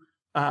to,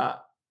 uh,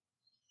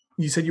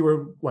 you said you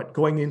were what,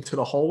 going into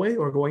the hallway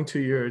or going to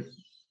your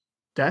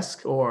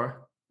desk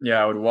or,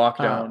 Yeah, I would walk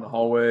uh, down the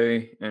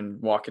hallway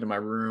and walk into my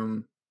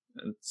room,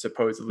 and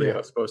supposedly I yeah,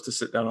 was supposed to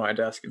sit down on my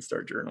desk and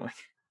start journaling.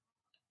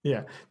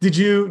 yeah. Did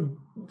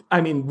you,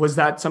 I mean, was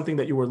that something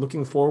that you were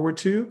looking forward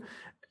to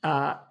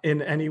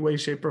in any way,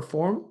 shape or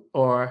form?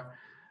 Or,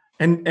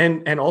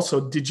 and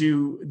also did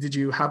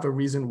you have a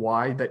reason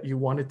why that you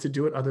wanted to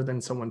do it other than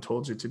someone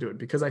told you to do it?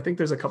 Because I think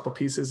there's a couple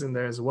pieces in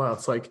there as well.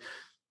 It's like,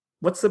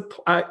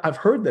 I've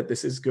heard that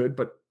this is good,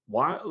 but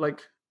why,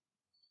 like,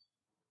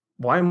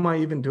 why am I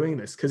even doing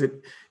this? Because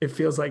it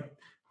feels like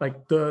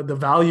the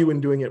value in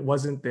doing it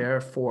wasn't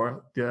there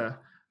for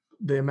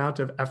the amount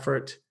of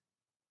effort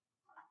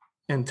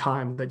and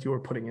time that you were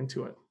putting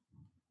into it.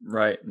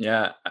 Right.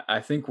 Yeah.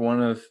 I think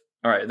one of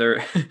all right,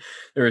 there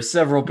there are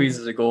several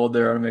pieces of gold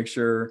there I want to make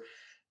sure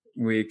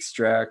we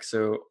extract.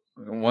 So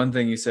one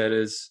thing you said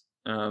is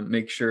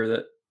make sure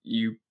that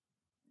you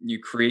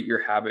create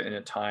your habit in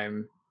a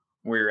time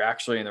where you're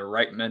actually in the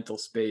right mental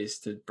space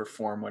to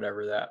perform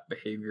whatever that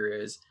behavior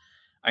is.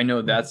 I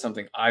know Mhm. that's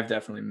something I've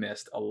definitely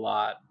missed a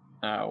lot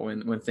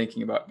when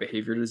thinking about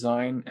behavior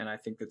design, and I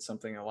think that's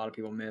something a lot of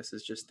people miss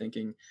is just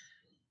thinking,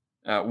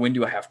 when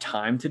do I have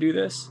time to do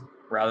this,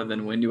 rather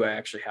than when do I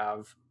actually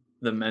have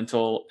the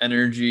mental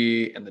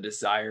energy and the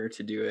desire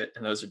to do it.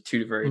 And those are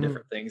two very Mhm.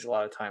 different things a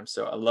lot of times.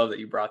 So I love that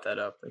you brought that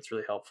up. That's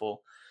really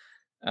helpful.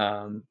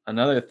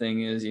 Another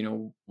thing is,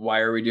 why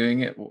are we doing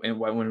it? And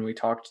when we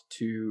talked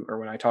to, or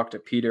when I talked to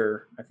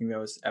Peter, I think that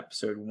was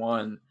episode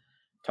 1,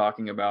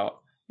 talking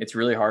about it's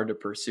really hard to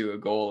pursue a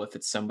goal if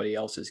it's somebody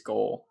else's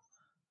goal.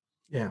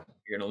 Yeah.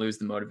 You're going to lose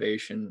the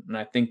motivation. And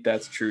I think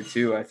that's true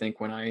too. I think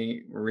when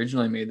I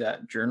originally made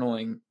that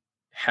journaling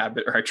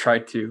habit, or I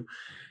tried to,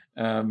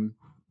 um,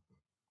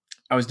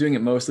 I was doing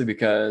it mostly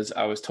because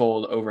I was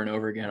told over and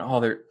over again, oh,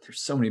 there's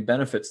so many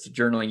benefits to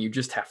journaling. You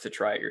just have to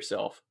try it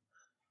yourself.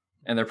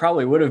 And there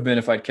probably would have been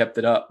if I'd kept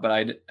it up,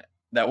 but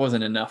that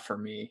wasn't enough for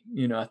me,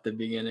 at the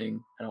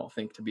beginning. I don't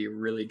think to be a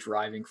really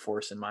driving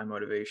force in my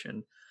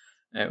motivation.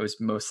 And it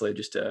was mostly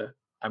just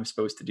I'm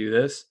supposed to do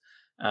this.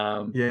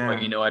 But Yeah.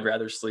 I'd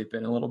rather sleep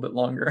in a little bit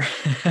longer,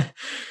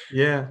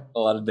 Yeah. a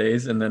lot of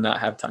days, and then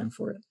not have time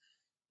for it.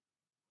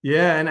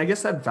 Yeah, and I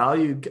guess that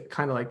value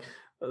kind of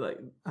like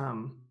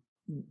um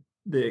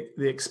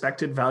the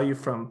expected value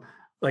from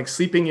like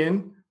sleeping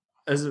in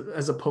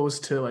as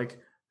opposed to like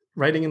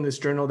writing in this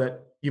journal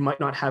that you might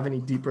not have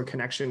any deeper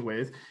connection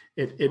with,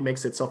 it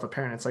makes itself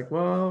apparent. It's like,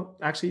 well,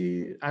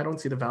 actually I don't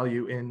see the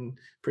value in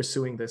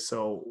pursuing this,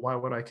 so why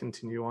would I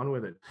continue on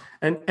with it?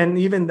 And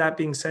even that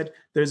being said,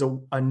 there's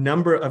a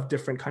number of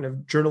different kind of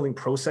journaling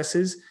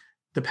processes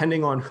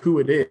depending on who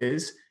it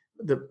is.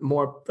 The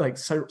more like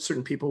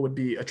certain people would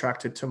be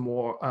attracted to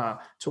more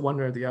to one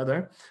or the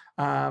other,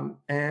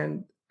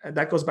 and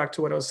that goes back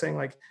to what I was saying.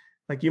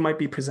 Like you might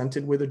be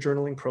presented with a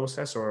journaling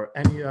process or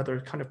any other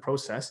kind of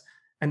process,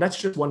 and that's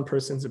just one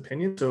person's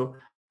opinion. So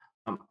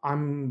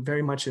I'm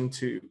very much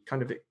into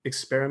kind of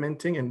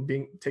experimenting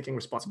and taking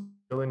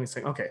responsibility and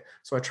saying, okay,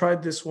 so I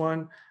tried this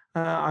one.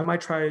 I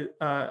might try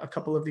a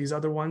couple of these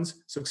other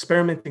ones. So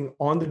experimenting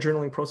on the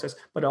journaling process,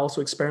 but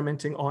also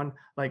experimenting on,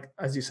 like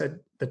as you said,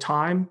 the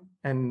time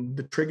and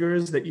the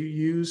triggers that you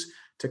use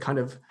to kind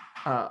of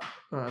uh,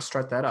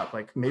 start that up.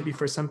 Like maybe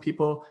for some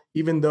people,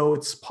 even though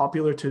it's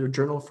popular to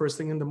journal first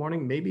thing in the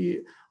morning,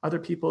 maybe other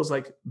people's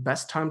like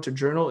best time to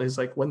journal is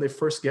like when they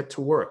first get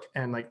to work,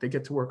 and like they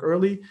get to work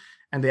early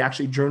and they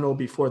actually journal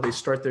before they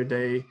start their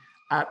day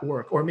at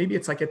work, or maybe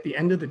it's like at the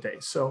end of the day.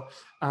 So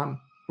um,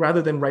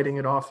 rather than writing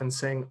it off and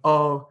saying,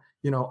 oh,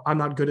 I'm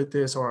not good at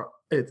this, or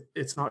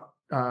it's not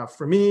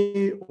for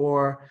me,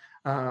 or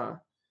uh,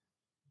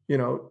 you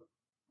know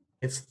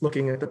it's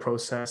looking at the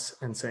process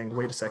and saying,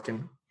 wait a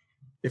second,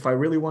 if I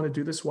really want to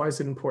do this, why is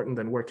it important?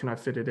 Then where can I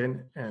fit it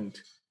in?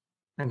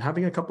 And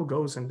having a couple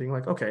goes and being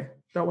like, okay,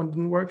 that one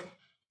didn't work,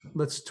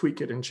 let's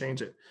tweak it and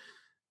change it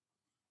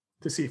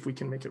to see if we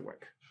can make it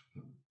work.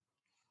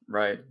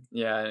 Right.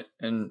 Yeah.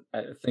 And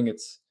I think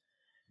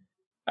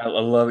I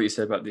love what you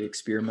said about the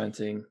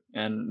experimenting.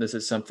 And this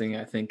is something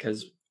I think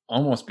has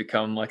almost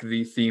become like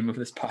the theme of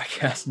this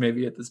podcast,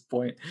 maybe at this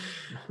point,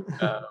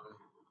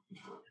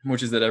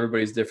 which is that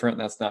everybody's different.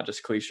 That's not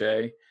just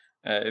cliche.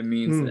 It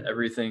means that Mm,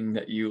 everything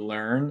that you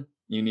learn,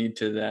 you need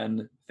to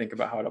then think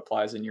about how it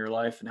applies in your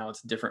life and how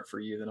it's different for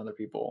you than other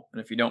people.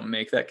 And if you don't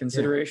make that yeah,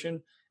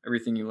 consideration,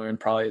 everything you learn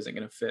probably isn't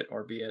going to fit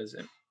or be as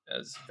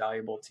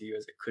valuable to you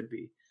as it could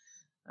be.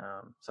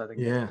 So I think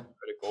that's yeah.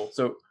 critical.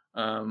 So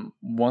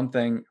one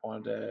thing I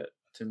wanted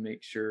to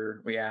make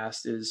sure we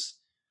asked is,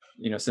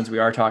 since we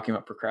are talking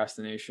about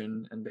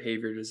procrastination and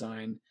behavior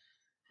design,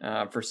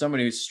 For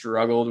somebody who's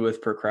struggled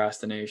with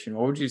procrastination,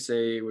 what would you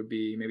say would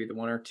be maybe the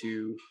one or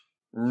two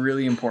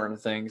really important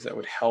things that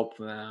would help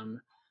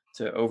them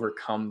to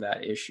overcome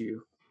that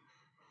issue?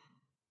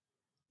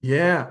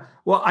 Yeah.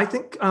 Well, I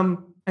think,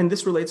 and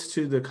this relates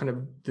to the kind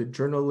of the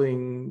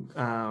journaling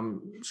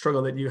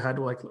struggle that you had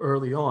like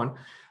early on.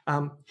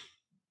 Um,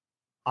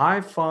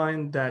 I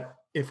find that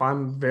if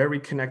I'm very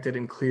connected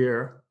and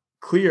clear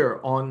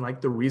on like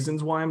the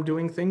reasons why I'm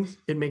doing things,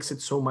 it makes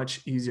it so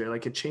much easier.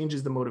 Like it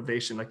changes the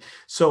motivation. Like,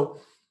 so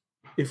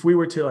if we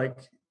were to like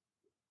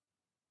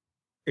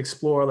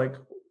explore like,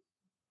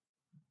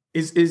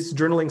 is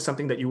journaling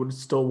something that you would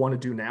still want to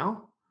do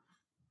now?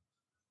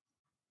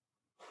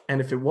 And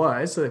if it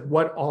was, like,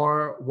 what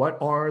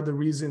are the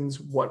reasons,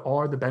 what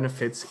are the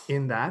benefits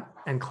in that,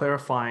 and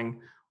clarifying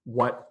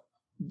what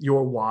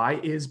your why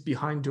is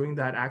behind doing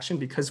that action?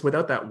 Because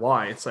without that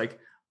why, it's like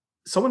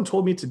someone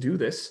told me to do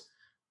this.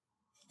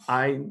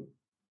 I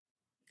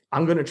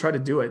I'm going to try to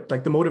do it.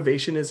 Like the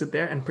motivation isn't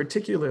there, and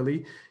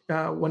particularly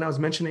when I was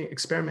mentioning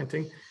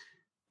experimenting,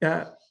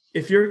 uh,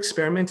 if you're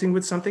experimenting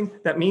with something,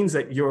 that means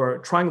that you're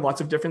trying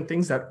lots of different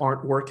things that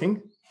aren't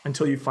working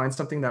until you find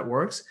something that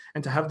works.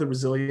 And to have the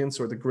resilience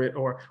or the grit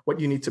or what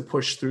you need to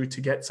push through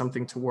to get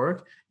something to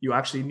work, you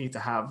actually need to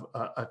have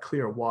a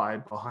clear why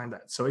behind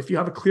that. So if you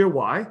have a clear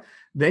why,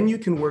 then you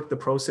can work the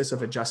process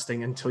of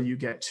adjusting until you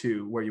get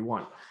to where you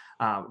want,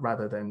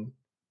 rather than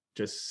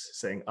just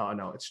saying, oh,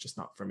 no, it's just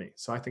not for me.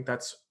 So I think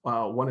that's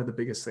one of the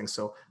biggest things.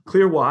 So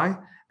clear why,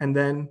 and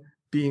then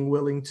being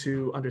willing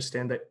to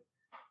understand that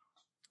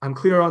I'm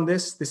clear on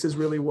this. This is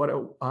really what I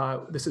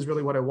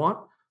want.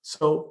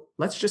 So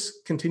let's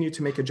just continue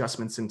to make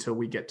adjustments until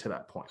we get to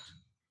that point.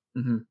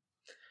 Hmm.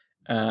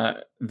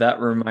 That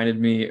reminded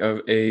me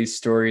of a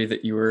story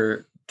that you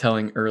were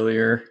telling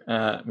earlier,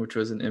 which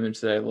was an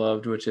image that I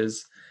loved, which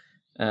is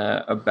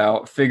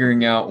about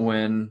figuring out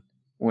when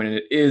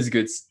it is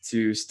good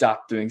to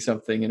stop doing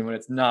something and when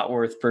it's not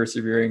worth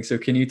persevering. So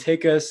can you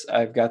take us?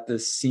 I've got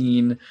this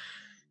scene.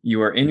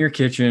 You are in your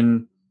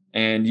kitchen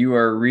and you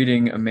are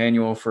reading a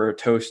manual for a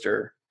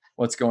toaster.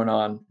 What's going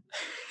on?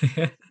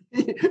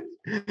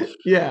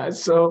 Yeah.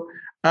 So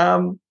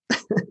um,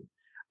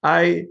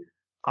 I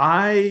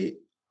I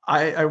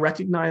I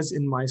recognize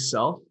in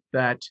myself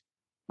that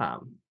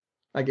um,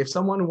 like if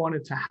someone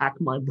wanted to hack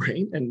my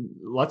brain, and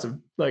lots of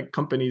like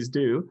companies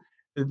do,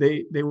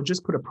 they would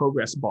just put a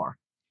progress bar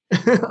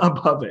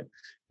above it,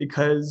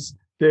 because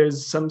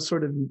there's some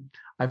sort of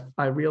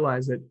I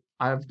realize that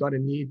I've got a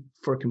need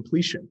for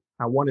completion.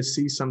 I want to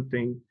see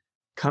something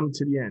come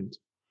to the end,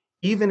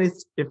 even if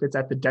it's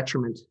at the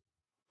detriment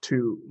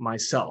to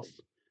myself,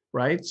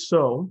 right?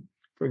 So,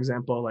 for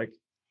example, like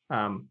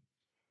um,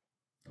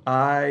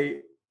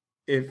 I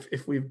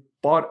if we've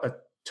bought a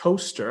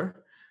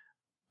toaster,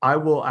 I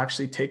will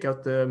actually take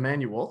out the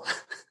manual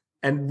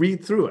and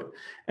read through it.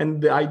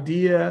 And the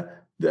idea,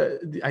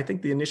 I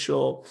think the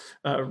initial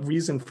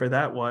reason for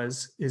that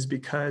is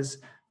because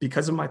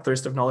of my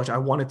thirst of knowledge. I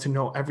wanted to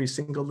know every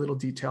single little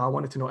detail. I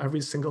wanted to know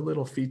every single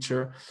little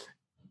feature.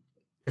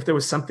 If there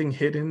was something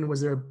hidden, was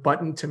there a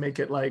button to make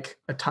it like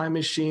a time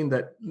machine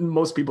that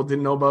most people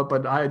didn't know about,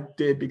 but I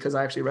did because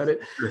I actually read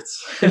it.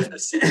 Secrets. And The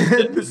secrets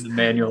in this, the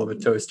manual of a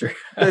toaster.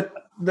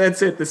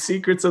 that's it. The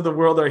secrets of the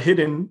world are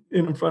hidden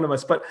in front of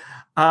us. But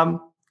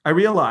I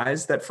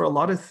realized that for a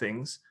lot of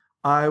things,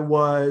 I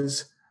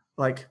was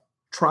like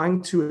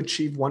trying to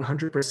achieve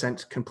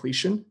 100%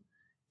 completion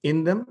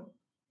in them,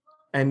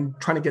 and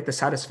trying to get the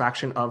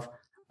satisfaction of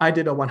I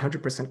did a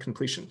 100%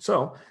 completion.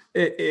 So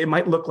it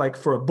might look like,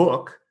 for a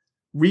book,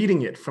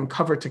 reading it from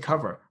cover to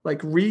cover,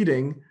 like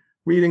reading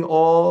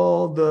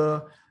all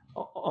the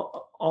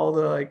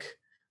like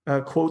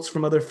quotes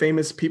from other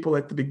famous people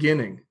at the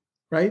beginning,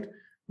 right?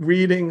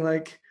 Reading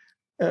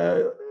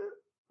uh,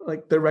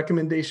 like the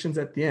recommendations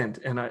at the end,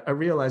 and I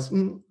realized,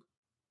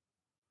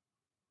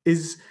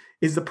 is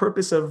is the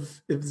purpose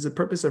of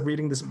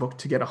reading this book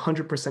to get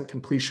 100%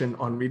 completion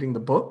on reading the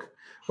book,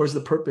 or is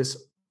the purpose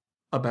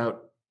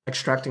about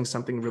extracting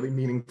something really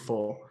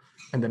meaningful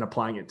and then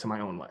applying it to my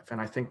own life? And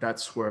I think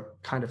that's where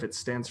kind of it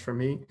stands for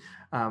me.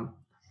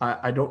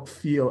 I don't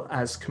feel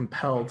as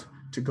compelled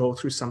to go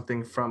through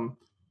something from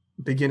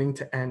beginning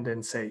to end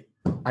and say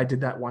I did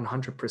that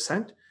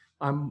 100%.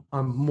 I'm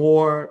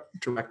more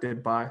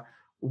directed by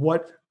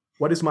what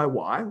what is my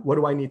why? What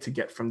do I need to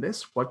get from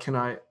this? What can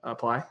I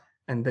apply?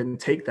 And then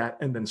take that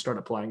and then start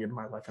applying it in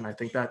my life. And I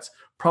think that's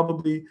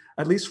probably,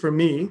 at least for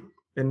me,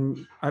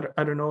 and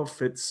I don't know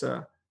if it's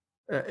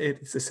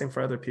the same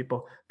for other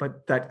people,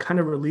 but that kind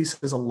of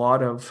releases a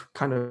lot of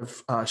kind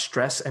of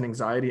stress and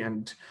anxiety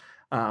and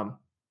um,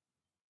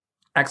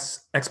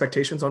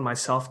 expectations on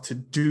myself to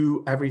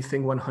do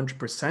everything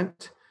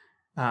 100%.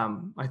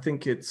 I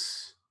think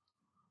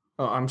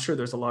I'm sure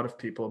there's a lot of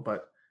people,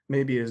 but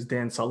maybe it's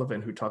Dan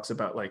Sullivan who talks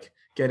about like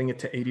getting it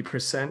to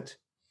 80%,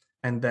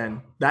 and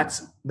then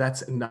that's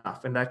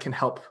enough, and that can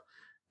help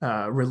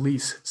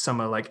release some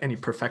of like any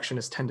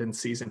perfectionist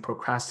tendencies and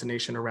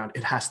procrastination around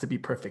it has to be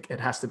perfect, it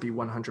has to be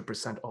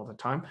 100% all the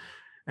time.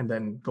 and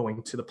then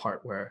going to the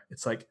part where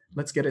it's like,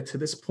 let's get it to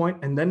this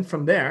point. And then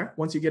from there,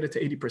 once you get it to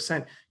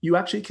 80%, you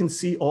actually can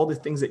see all the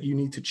things that you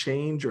need to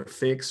change or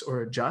fix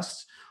or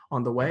adjust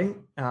on the way,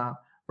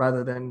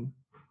 rather than,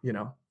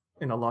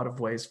 in a lot of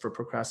ways for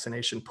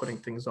procrastination, putting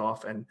things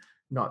off and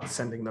not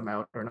sending them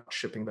out or not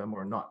shipping them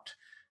or not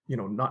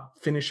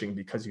finishing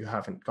because you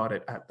haven't got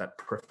it at that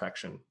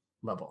perfection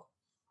level.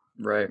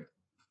 Right.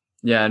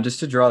 Yeah. And just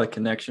to draw the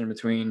connection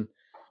between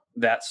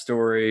that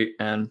story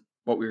and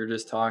what we were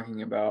just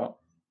talking about,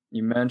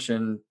 you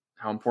mentioned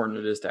how important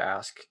it is to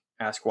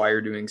ask why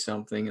you're doing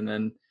something and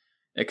then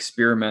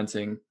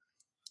experimenting.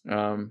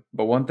 But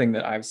one thing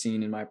that I've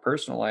seen in my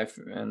personal life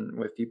and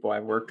with people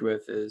I've worked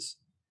with is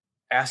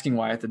asking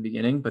why at the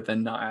beginning, but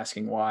then not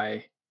asking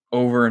why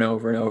over and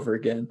over and over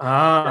again.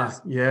 Yeah.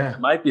 There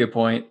might be a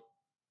point,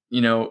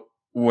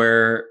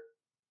 where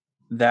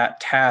that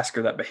task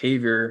or that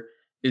behavior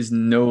is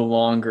no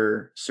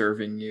longer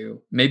serving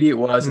you. Maybe it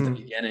was at the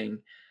beginning,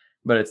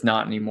 but it's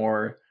not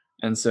anymore.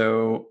 And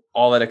so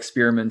all that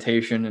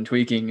experimentation and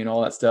tweaking and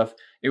all that stuff,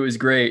 it was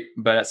great.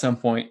 But at some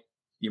point,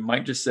 you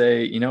might just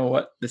say, you know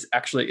what, this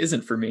actually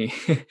isn't for me.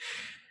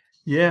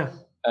 Yeah.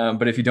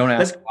 But if you don't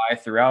ask why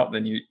throughout,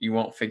 then you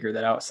won't figure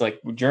that out. It's like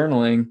with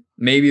journaling,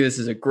 maybe this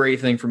is a great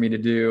thing for me to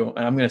do,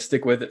 and I'm going to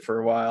stick with it for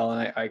a while.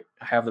 And I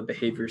have the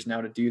behaviors now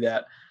to do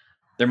that.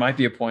 There might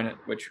be a point at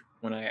which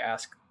when I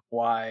ask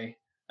why,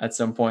 at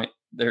some point,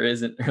 there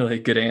isn't really a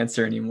good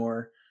answer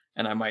anymore,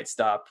 and I might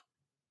stop.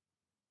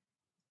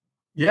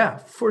 Yeah,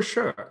 for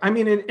sure. I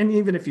mean, and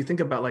even if you think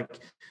about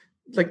like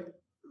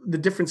the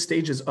different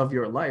stages of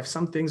your life,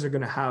 some things are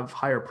going to have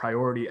higher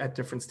priority at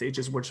different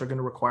stages, which are going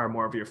to require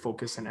more of your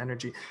focus and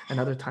energy, and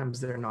other times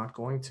they're not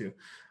going to.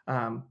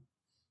 Um,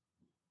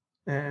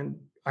 and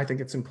I think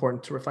it's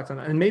important to reflect on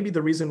that. And maybe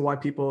the reason why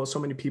so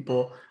many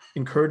people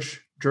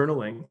encourage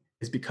journaling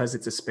is because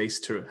it's a space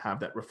to have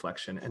that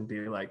reflection and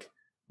be like,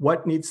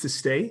 what needs to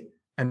stay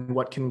and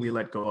what can we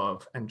let go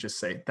of, and just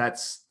say,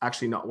 that's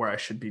actually not where I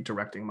should be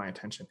directing my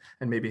attention.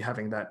 And maybe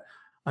having that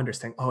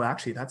understanding, oh,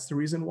 actually, that's the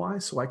reason why.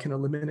 So I can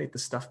eliminate the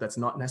stuff that's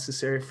not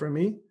necessary for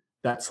me.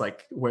 That's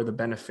like where the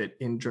benefit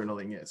in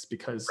journaling is,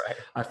 because Right.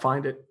 I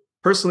find it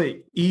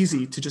personally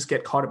easy to just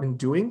get caught up in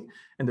doing.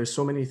 And there's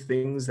so many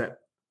things that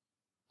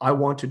I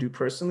want to do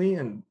personally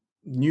and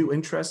new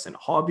interests and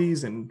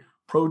hobbies and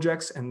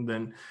projects. And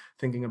then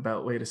thinking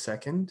about, wait a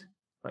second,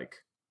 like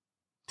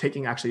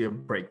taking actually a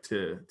break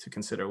to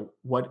consider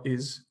what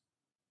is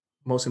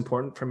most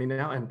important for me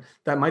now. And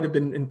that might have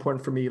been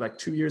important for me like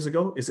 2 years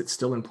ago. Is it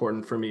still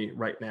important for me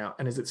right now?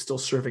 And is it still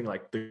serving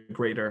like the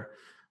greater,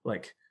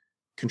 like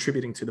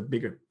contributing to the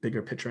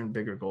bigger picture and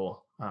bigger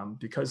goal?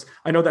 Because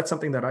I know that's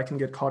something that I can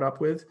get caught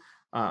up with.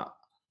 Uh,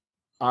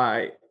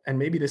 and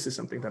maybe this is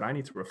something that I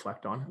need to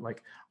reflect on.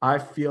 Like, I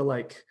feel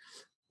like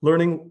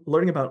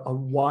learning about a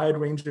wide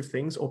range of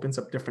things opens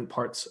up different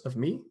parts of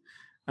me,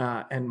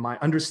 and my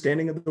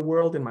understanding of the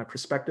world and my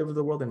perspective of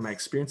the world and my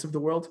experience of the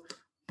world.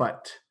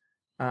 But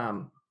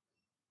um,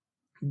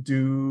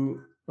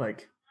 do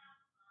like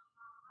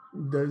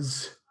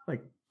does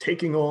like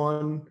taking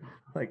on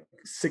like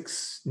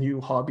 6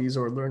 new hobbies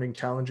or learning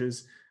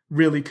challenges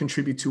really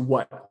contribute to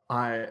what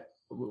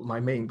my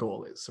main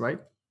goal is, right?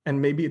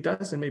 And maybe it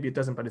does and maybe it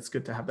doesn't, but it's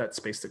good to have that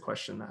space to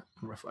question that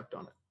and reflect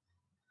on it.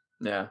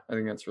 Yeah, I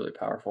think that's really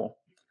powerful.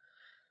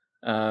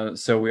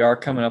 So we are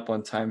coming up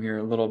on time here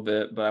a little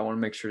bit, but I want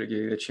to make sure to give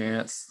you a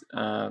chance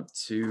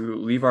to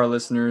leave our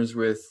listeners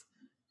with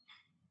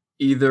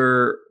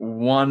either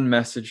one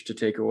message to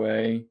take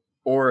away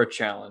or a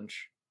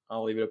challenge.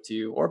 I'll leave it up to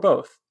you, or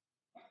both.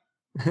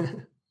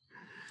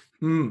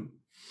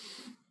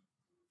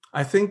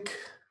 I think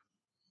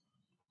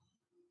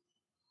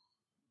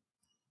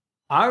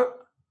I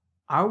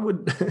I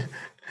would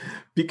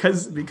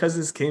because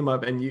this came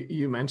up and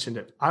you mentioned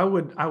it. I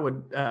would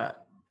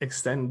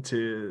extend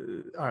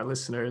to our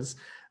listeners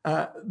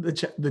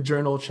the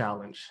journal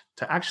challenge,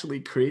 to actually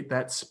create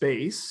that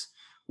space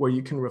where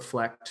you can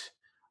reflect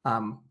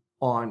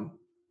on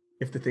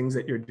if the things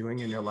that you're doing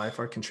in your life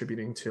are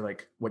contributing to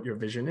like what your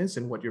vision is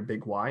and what your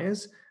big why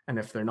is, and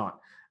if they're not.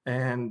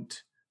 And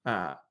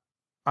uh,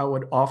 I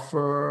would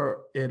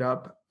offer it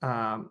up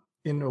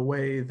in a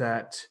way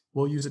that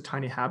we'll use a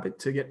tiny habit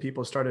to get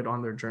people started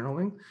on their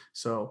journaling.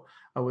 So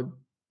I would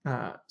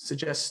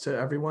suggest to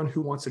everyone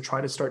who wants to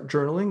try to start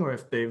journaling, or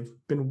if they've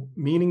been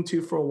meaning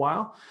to for a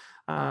while,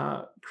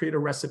 create a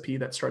recipe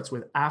that starts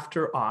with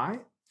after I,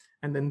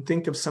 and then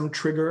think of some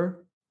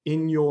trigger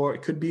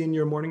it could be in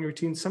your morning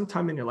routine,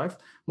 sometime in your life.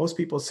 Most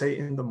people say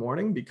in the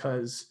morning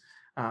because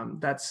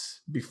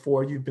that's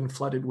before you've been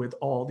flooded with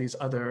all these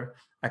other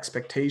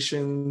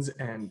expectations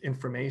and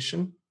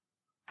information.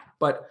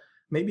 But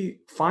maybe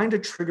find a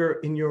trigger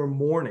in your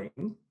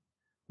morning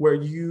where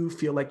you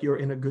feel like you're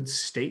in a good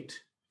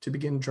state to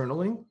begin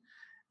journaling.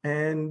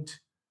 And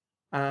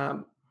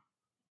um,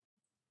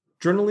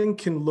 journaling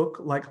can look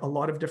like a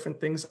lot of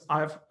different things.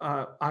 I've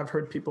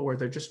heard people where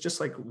they're just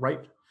like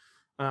write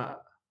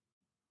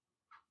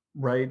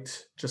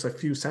write just a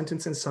few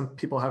sentences. Some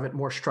people have it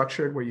more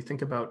structured where you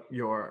think about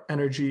your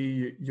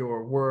energy,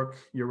 your work,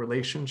 your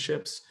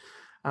relationships.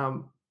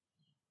 Um,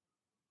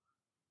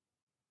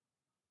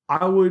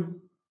 I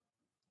would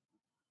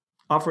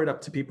offer it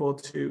up to people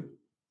to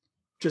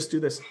just do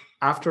this.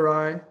 After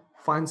I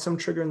find some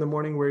trigger in the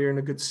morning where you're in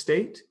a good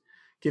state,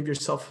 give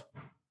yourself,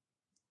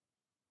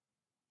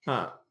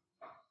 uh,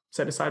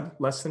 set aside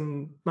less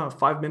than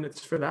 5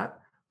 minutes for that.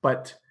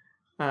 But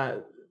uh,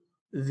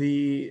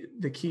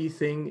 the key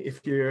thing,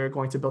 if you're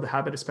going to build a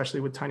habit, especially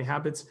with tiny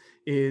habits,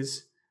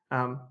 is,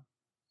 um,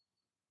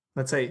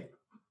 let's say,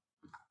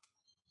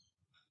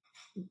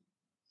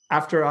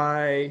 after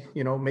I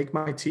make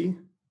my tea,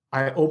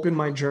 I open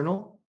my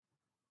journal.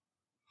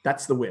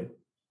 That's the win,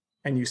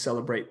 and you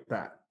celebrate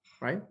that,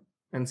 right?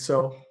 And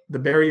so the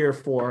barrier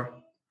for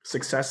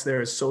success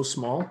there is so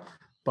small,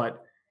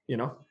 but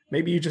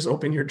maybe you just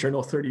open your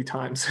journal 30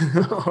 times,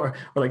 or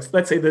like,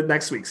 let's say the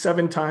next week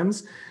 7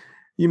 times.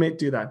 You may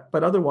do that,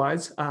 but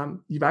otherwise,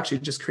 you've actually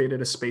just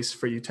created a space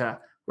for you to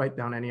write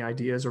down any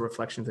ideas or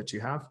reflections that you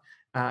have,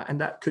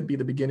 and that could be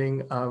the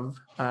beginning of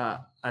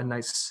a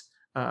nice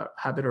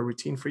habit or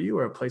routine for you,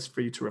 or a place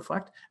for you to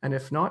reflect. And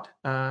if not,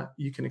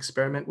 you can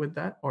experiment with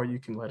that, or you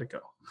can let it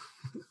go.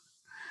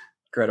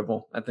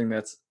 Incredible. I think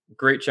that's a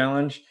great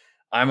challenge.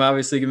 I'm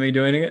obviously going to be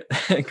doing it,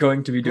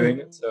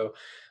 So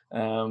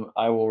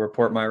I will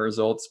report my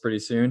results pretty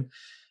soon.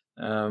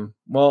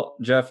 Well,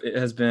 Jeff, it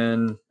has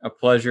been a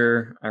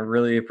pleasure. I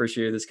really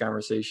appreciated this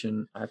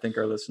conversation. I think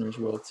our listeners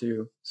will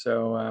too.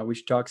 So we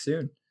should talk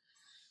soon.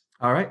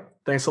 All right.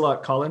 Thanks a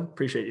lot, Colin.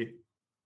 Appreciate you.